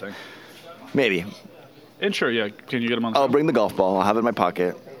golf ball thing. Maybe. And sure, yeah. Can you get him on the I'll phone? bring the golf ball. I'll have it in my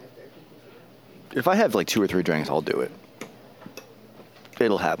pocket. If I have 2 or 3 drinks, I'll do it.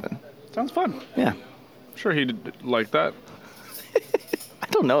 It'll happen. Sounds fun. Yeah. Sure he'd like that. I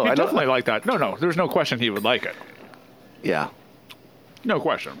don't know. He'd definitely like that. No. There's no question he would like it. Yeah. No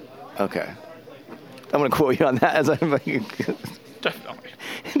question. Okay. I'm going to quote you on that as I'm Definitely.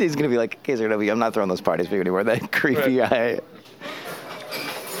 He's going to be like, KCRW, I'm not throwing those parties for you anymore. That creepy guy.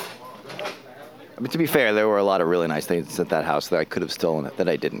 But to be fair, there were a lot of really nice things at that house that I could have stolen that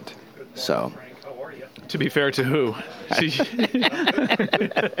I didn't. So. To be fair to who?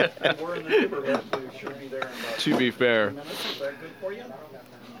 To be fair.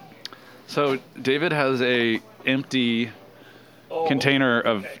 So David has a empty container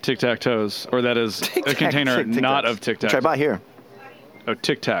of Tic Tac Toes, or that is a container not of Tic Tac. Which I bought here. Oh,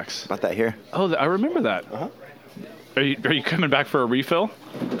 Tic Tacs. Bought that here. Oh, I remember that. Uh-huh. Are you coming back for a refill?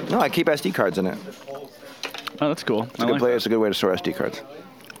 No, I keep SD cards in it. Oh, that's cool. It's a good place. It's a good way to store SD cards.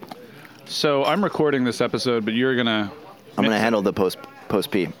 So I'm recording this episode, but you're gonna. I'm gonna handle the post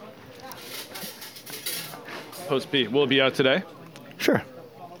P. Post P. Will it be out today? Sure.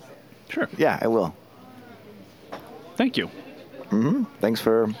 Sure. Yeah, I will. Thank you. Thanks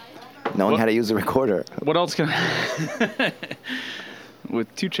for knowing how to use the recorder. What else can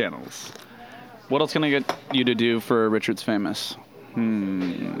with 2 channels? What else can I get you to do for Richard's Famous? I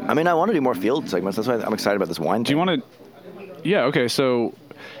mean, I want to do more field segments. That's why I'm excited about this wine. Do you want to? Yeah. Okay. So,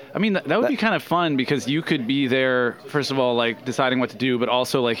 I mean, that would be kind of fun because you could be there. First of all, like deciding what to do, but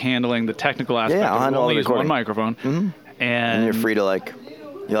also like handling the technical aspect. Yeah, I'll of handle all only the use one recording. microphone, And you're free to like,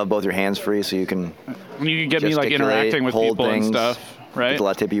 you'll have both your hands free, so you can. You can get me like gesticulate, interacting with hold people things. and stuff, right? There's a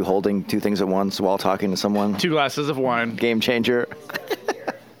lot of tip of you holding 2 things at once while talking to someone. 2 glasses of wine. Game changer.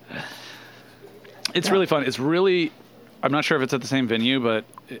 It's really fun. It's really. I'm not sure if it's at the same venue, but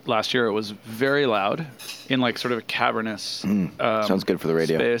last year it was very loud in like sort of a cavernous Sounds good for the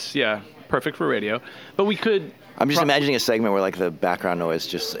radio. space. Yeah, perfect for radio. But we could. I'm just imagining a segment where like the background noise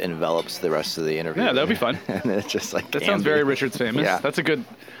just envelops the rest of the interview. Yeah, that would be fun. And it's just like That sounds very Richard's Famous. Yeah. That's a good.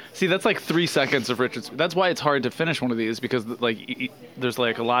 See, that's like 3 seconds of Richard's. That's why it's hard to finish one of these because like there's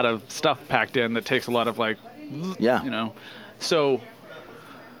like a lot of stuff packed in that takes a lot of like. Yeah. You know, so.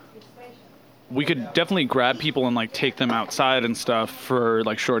 We could definitely grab people and like take them outside and stuff for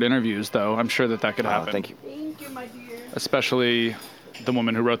like short interviews, though. I'm sure that could happen. Thank you. Thank you, my dear. Especially the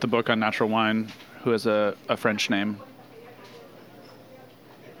woman who wrote the book on natural wine, who has a French name.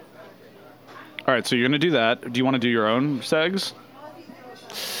 All right, so you're gonna do that. Do you want to do your own segs?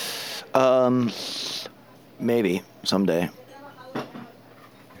 Maybe someday.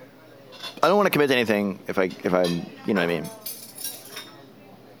 I don't want to commit to anything if I'm, you know what I mean.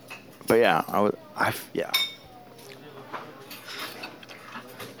 But yeah, yeah.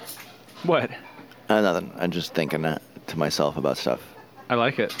 What? Nothing. I'm just thinking that to myself about stuff. I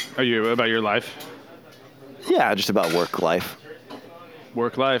like it. Are you about your life? Yeah, just about work life.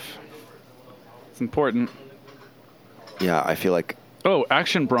 Work life. It's important. Yeah, I feel like. Oh,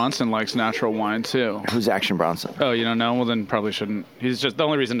 Action Bronson likes natural wine too. Who's Action Bronson? Oh, you don't know? Well, then probably shouldn't. He's just the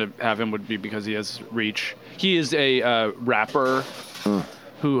only reason to have him would be because he has reach. He is a rapper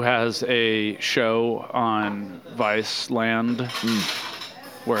who has a show on Vice Land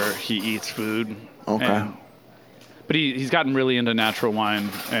where he eats food. Okay. But he's gotten really into natural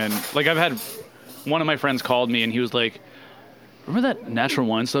wine, and like I've had one of my friends called me and he was like, "Remember that natural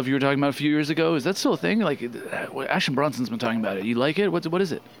wine stuff you were talking about a few years ago? Is that still a thing? Like, Action Bronson's been talking about it. You like it? What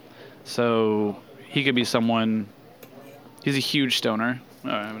is it?" So he could be someone. He's a huge stoner. Oh,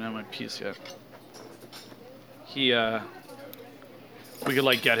 I haven't had my piece yet. We could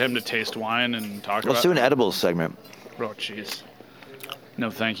like get him to taste wine and talk about. Let's do an edibles segment. Oh, jeez. No,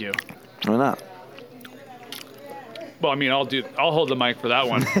 thank you. Why not? Well, I mean, I'll hold the mic for that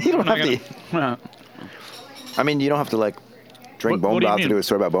one. You don't I'm have not to. I mean, you don't have to like drink What bone do you broth to mean? do a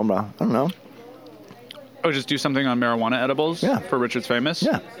story about bone broth. I don't know. Oh, just do something on marijuana edibles. Yeah. For Richard's Famous.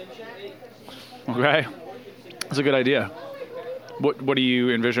 Yeah. Okay. That's a good idea. What do you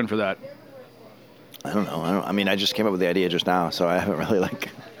envision for that? I don't know. I mean, I just came up with the idea just now, so I haven't really like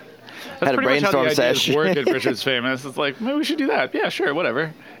had a pretty much how brainstorm the ideas session. work at Richard's Famous. It's like, maybe we should do that. Yeah, sure,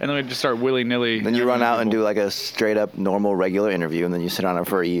 whatever. And then we just start willy-nilly. Then you run out and do like a straight up normal regular interview, and then you sit on it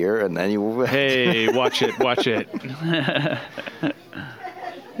for a year, and then you. Hey, watch it.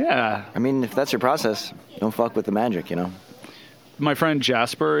 Yeah. I mean, if that's your process, don't fuck with the magic, you know. My friend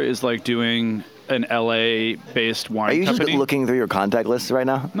Jasper is like doing an LA-based wine Are you company. just looking through your contact list right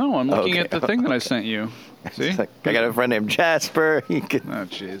now? No, I'm looking Okay. at the thing that I sent you. See? It's like, I got a friend named Jasper. He could. Oh,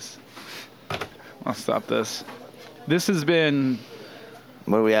 jeez. I'll stop this. This has been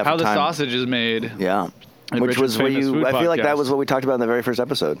What do we have how for the time? sausage is made. Yeah. And Which Richard's was what Famous you. Food I feel like that Podcast. was what we talked about in the very first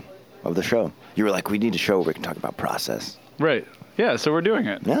episode of the show. You were like, we need a show where we can talk about process. Right. Yeah, so we're doing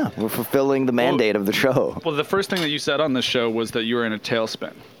it. Yeah, we're fulfilling the mandate of the show. Well, the first thing that you said on this show was that you were in a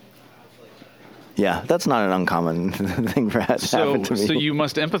tailspin. Yeah, that's not an uncommon thing for that to happen to me. So you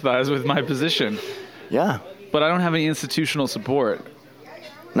must empathize with my position. Yeah, But I don't have any institutional support.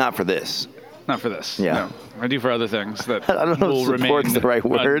 not for this. Not for this. Yeah. No. I do for other things that I don't know will if remain support's the right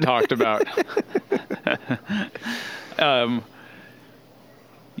word. talked about.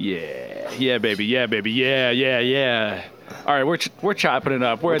 Yeah, baby. Yeah. All right, we're chopping it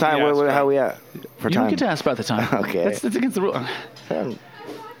up. We're What at time? the How are we at for You time? don't get to ask about the time. Okay. That's against the rule.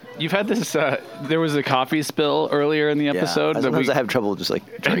 You've had this. There was a coffee spill earlier in the episode. Yeah. Sometimes I have trouble just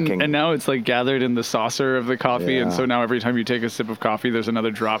like drinking. And now it's like gathered in the saucer of the coffee, and so now every time you take a sip of coffee, there's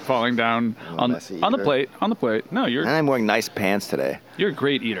another drop falling down on the plate. On the plate. No, And I'm wearing nice pants today. You're a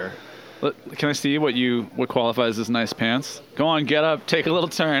great eater. Can I see what qualifies as nice pants? Go on, get up, take a little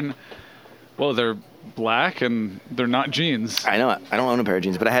turn. Whoa, they're black and they're not jeans. I know. I don't own a pair of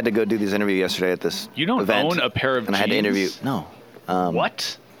jeans, but I had to go do this interview yesterday at this You don't event, own a pair of and jeans? I had to interview. No.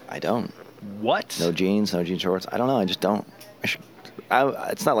 What? I don't. What? No jeans, no jean shorts. I don't know. I just don't.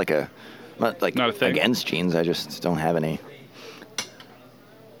 It's not like I'm not Not a thing? against jeans. I just don't have any.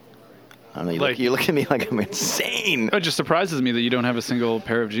 I don't know. Like- You look at me like I'm insane. It just surprises me that you don't have a single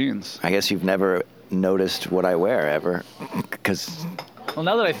pair of jeans. I guess you've never noticed what I wear ever, because Well,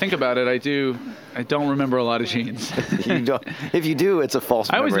 now that I think about it, I don't remember a lot of jeans. you don't. If you do, it's a false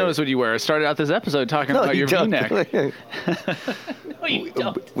I always memory. notice what you wear. I started out this episode talking No, about you your don't. V-neck. No, you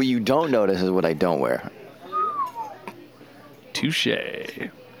don't. What you don't notice is what I don't wear. Touche.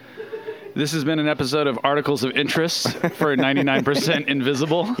 This has been an episode of Articles of Interest for 99%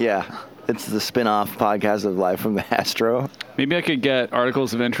 Invisible. Yeah, it's the spin-off podcast of Live from the Astro. Maybe I could get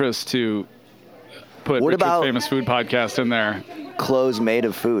Articles of Interest to put What Richard's about- Famous Food Podcast in there. Clothes made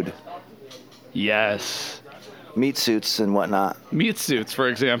of food, Yes. meat suits and whatnot, Meat suits, for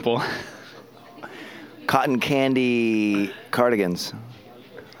example. cotton candy cardigans,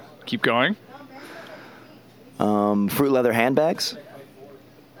 Keep going. fruit leather handbags.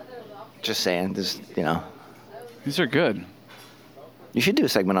 Just saying, These are good. you should do a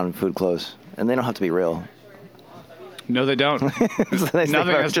segment on food clothes, and they don't have to be real. No, they don't. That's the nice thing Nothing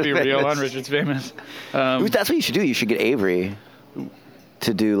about has to be Richard's real Famous. on Richard's Famous. That's what you should do. You should get Avery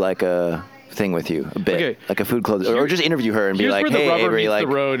to do like a thing with you, a bit, Okay. like a food clothes, or just interview her and be Here's like, where the "Hey, rubber Avery, meets like,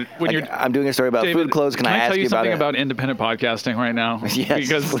 the road when you're I'm doing a story about David, food clothes. Can I ask tell you about something it?" about independent podcasting right now?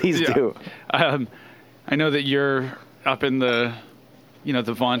 Yes, please do. I know that you're up in the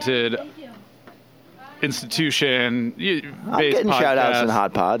vaunted institution. I'm getting shout outs in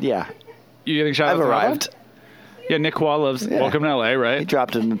Hot Pod. Yeah, You getting shout outs? I've arrived. Yeah, Nick Qua loves Welcome to LA, He right?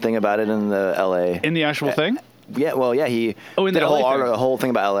 dropped a thing about it in the LA. In the actual thing? Yeah, well, yeah, he Oh, in did the a whole LA thing. article, a whole thing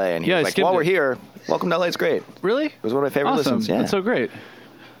about LA, and he Yeah, I was like, skimmed "While it. we're here, welcome to LA. It's great." It Really? was one of my favorite Awesome. listens. Yeah, That's so great.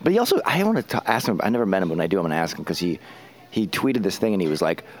 But he also, I want to ask him. I never met him, but when I do, I'm going to ask him because he tweeted this thing and he was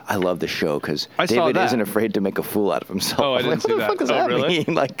like, "I love the show because I saw David that. isn't afraid to make a fool out of himself." Oh, I I'm didn't like, see what that. the fuck does Oh, that really?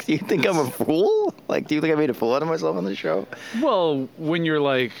 mean? Like, do you think I'm a fool? Like, do you think I made a fool out of myself on the show? Well, when you're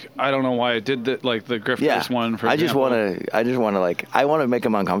like, I don't know why I did that, like the Grifters Yeah, one, for I just example. want to like, I want to make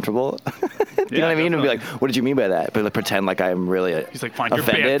him uncomfortable. You know what I mean? And be like, "What did you mean by that?" But like, pretend like I'm really He's like, "Fine, you're banned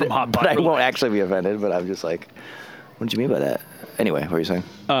offended, from Hot but Pot I for won't life." actually be offended. But I'm just like, "What did you mean by that?" Anyway, what were you saying?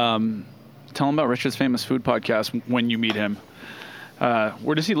 Tell him about Richard's Famous Food Podcast when you meet him.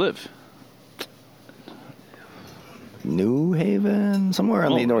 Where does he live? New Haven, somewhere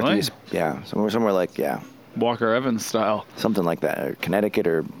in Oh, the Northeast. really? Yeah, somewhere like Walker Evans style. something like that, or Connecticut,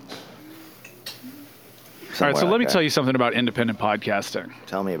 or. All right, so let me tell you. you something about independent podcasting.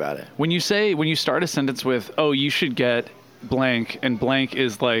 Tell me about it. When you start a sentence with, "Oh, you should get blank," and blank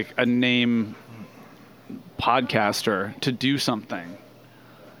is like a name podcaster to do something,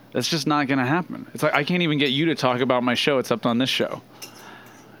 that's just not going to happen. It's like I can't even get you to talk about my show except on this show.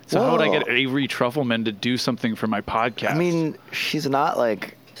 So how would I get Avery Trufelman to do something for my podcast? I mean, she's not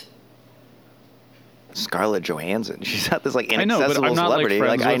like Scarlett Johansson. She's not this like I know, but inaccessible I'm not celebrity.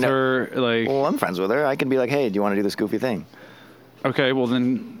 like friends I with know. her. Like, Well, I'm friends with her. I can be like, "Hey, do you want to do this goofy thing?" okay, well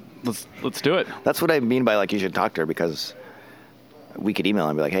then let's do it. That's what I mean by like you should talk to her, because we could email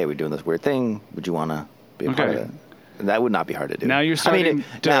and be like, "Hey, we're doing this weird thing. Would you want to be a part of Okay. it?" And that would not be hard to do. Now you're starting I mean,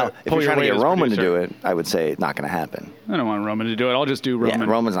 to now if pull you're your trying to weight get as Roman to producer. do it, I would say it's not going to happen. I don't want Roman to do it. I'll just do Roman. Yeah,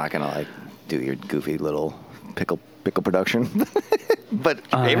 Roman's not going to like do your goofy little pickle production. But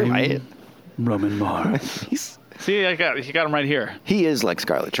Avery might. Roman Mars. See, he got him right here. He is like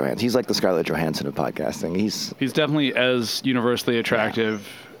Scarlett Johansson. He's like the Scarlett Johansson of podcasting. He's definitely as universally attractive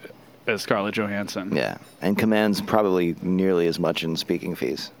as Scarlett Johansson. Yeah, and commands probably nearly as much in speaking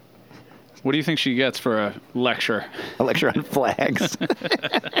fees. What do you think she gets for a lecture? A lecture on flags.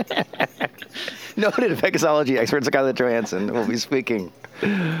 Noted vexillology expert Scarlett Johansson will be speaking.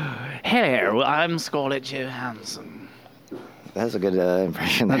 Hello, I'm Scarlett Johansson. That's a good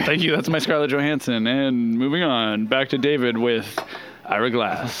impression there. Thank you. That's my Scarlett Johansson. And moving on, back to David with Ira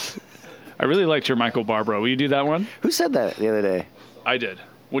Glass. I really liked your Michael Barbaro. Will you do that one? Who said that the other day? I did.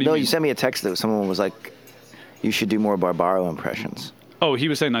 What do you No, mean? you sent me a text that someone was like, "You should do more Barbaro impressions." Oh, he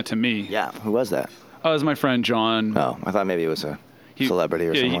was saying that to me. Yeah, who was that? Oh, it was my friend John. Oh, I thought maybe it was a celebrity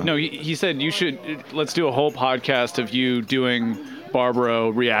or yeah, someone. he said you should. Let's do a whole podcast of you doing Barbaro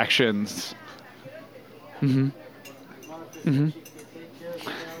reactions.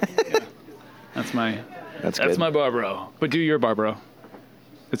 That's good. my Barbaro. But do your Barbaro.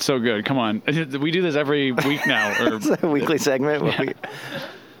 It's so good. Come on. We do this every week now. It's a weekly segment.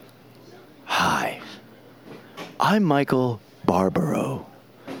 Hi, I'm Michael Barbaro,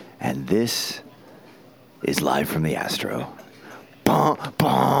 and this is Live from the Astro. Bah,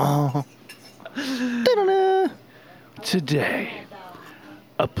 bah. Da-da-da. Today,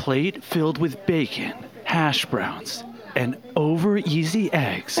 a plate filled with bacon, hash browns, and over easy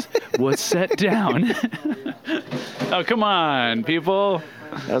eggs was set down. Oh, come on, people.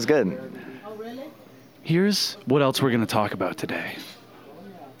 That was good. Here's what else we're going to talk about today.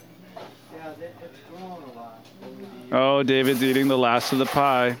 Oh, David's eating the last of the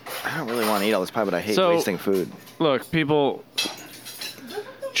pie. I don't really want to eat all this pie, but I hate So- wasting food. Look, people,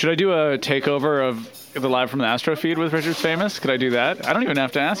 should I do a takeover of the Live from the Astro feed with Richard's Famous? Could I do that? I don't even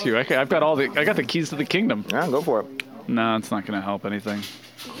have to ask you. I got the keys to the kingdom. Yeah, go for it. No, it's not going to help anything.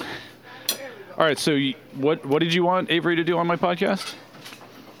 All right, so what did you want Avery to do on my podcast?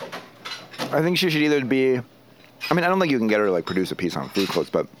 I think she should either be... I mean, I don't think you can get her to, like, produce a piece on food quotes,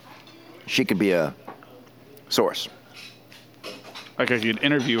 but she could be a source. Like I could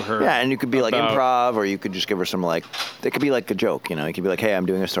interview her. Yeah, and you could be, like, about- improv, or you could just give her some, like... It could be, like, a joke, you know? It could be like, hey, I'm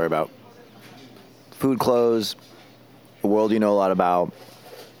doing a story about food clothes, a world you know a lot about,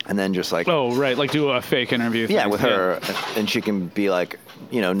 and then just, like... Oh, right, like do a fake interview. Yeah, thing. with her, and she can be like,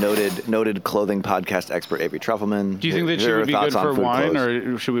 you know, noted clothing podcast expert Avery Trufelman. Do you think that she Her would be thoughts good on for food wine, clothes.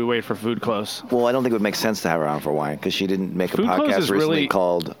 or should we wait for food close? Well, I don't think it would make sense to have her on for wine because she didn't make a Food clothes podcast is recently really-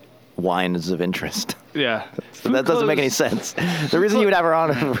 called Wines of Interest. Yeah. So that doesn't make any sense. The reason you would have her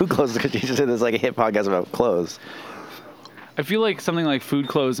on for food clothes is because she just did this like a hit podcast about clothes. I feel like something like food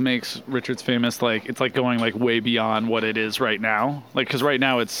clothes makes Richard's Famous, like, it's like going like way beyond what it is right now. Like, because right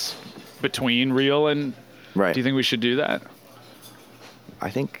now it's between real and... Right. Do you think we should do that? I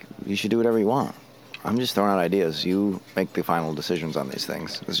think you should do whatever you want. I'm just throwing out ideas. You make the final decisions on these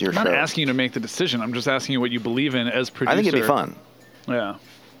things. This is your I'm not show. asking you to make the decision. I'm just asking you what you believe in as producer. I think it'd be fun. Yeah.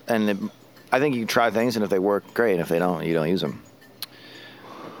 And I think you try things, and if they work, great. If they don't, you don't use them.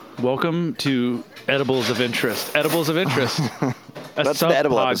 Welcome to Edibles of Interest. Edibles of Interest. A That's the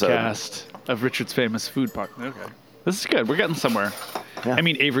edible sub-podcast of Richard's Famous Food Park. Okay. This is good. We're getting somewhere. Yeah. I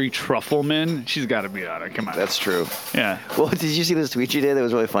mean, Avery Trufelman, she's got to be on it. Come on. That's true. Yeah. Well, did you see this tweet she did? It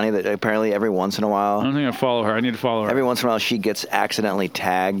was really funny that apparently every once in a I while, don't think I follow her. I need to follow her. every once in a while she gets accidentally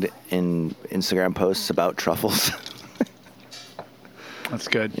tagged in Instagram posts about truffles. That's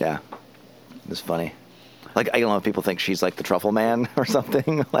good. Yeah. It's funny. Like, I don't know if people think she's like the truffle man or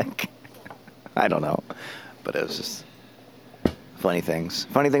something. Like, I don't know. But it was just funny things.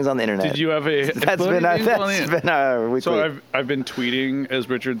 Funny things on the internet. Did you have a... That's been our weekly. So I've been tweeting as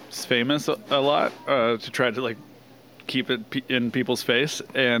Richard's Famous a lot to try to like keep it in people's face,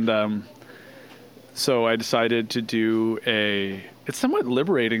 and so I decided to do a. It's somewhat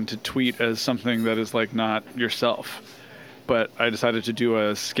liberating to tweet as something that is like not yourself, but I decided to do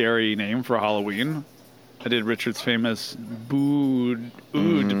a scary name for Halloween. I did Richard's Famous Ood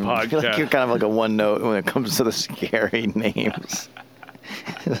podcast. I feel like you're kind of like a one note when it comes to the scary names.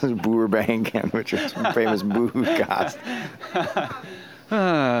 Boerbank and Richard's Famous Boodcast.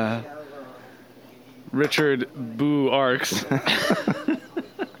 Richard Boo Arcs. That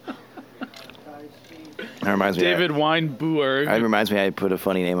reminds me. David Wine Booerg. It reminds me. I put a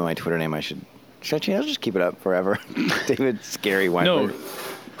funny name on my Twitter name. Should I just keep it up forever? David Scary Weinberg. No.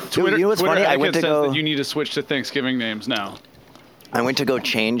 Dude, you know what's funny? I went to says go. that you need to switch to Thanksgiving names now. I went to go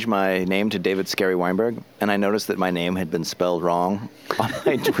change my name to David Scary Weinberg, and I noticed that my name had been spelled wrong on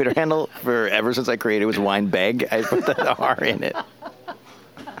my Twitter handle for ever since I created it. It was Weinbeg. I put the R in it.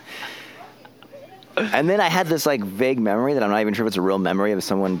 And then I had this like vague memory that I'm not even sure if it's a real memory of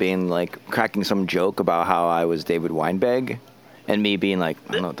someone being like cracking some joke about how I was David Weinbeg, and me being like,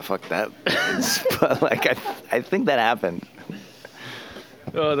 I don't know what the fuck that is, but like I think that happened.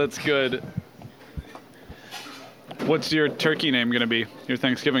 Oh, that's good. What's your turkey name going to be? Your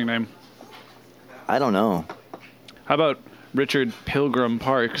Thanksgiving name? I don't know. How about Richard Pilgrim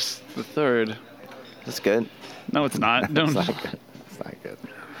Parks III? That's good. No, it's not. Don't. It's not good. It's not good.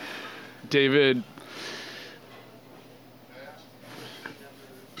 David.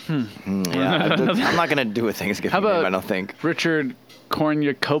 Yeah, I'm not gonna do a Thanksgiving How about name, I don't think. Richard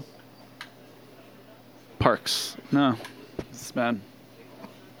Cornucope Parks? No, it's bad.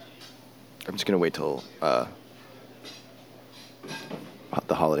 I'm just gonna wait till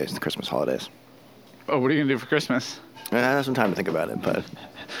the holidays, the Christmas holidays. Oh, what are you going to do for Christmas? I have some time to think about it, but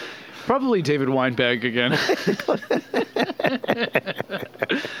Probably David Weinberg again. All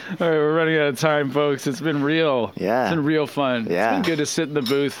right, we're running out of time, folks. It's been real. Yeah. It's been real fun. Yeah. It's been good to sit in the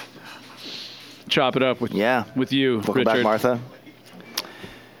booth, chop it up with you, Welcome Richard. back, Martha.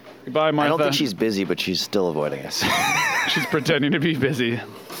 Goodbye, Martha. I don't think she's busy, but she's still avoiding us. She's pretending to be busy.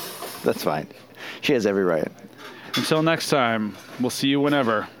 That's fine. She has every right. Until next time, we'll see you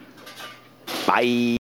whenever. Bye.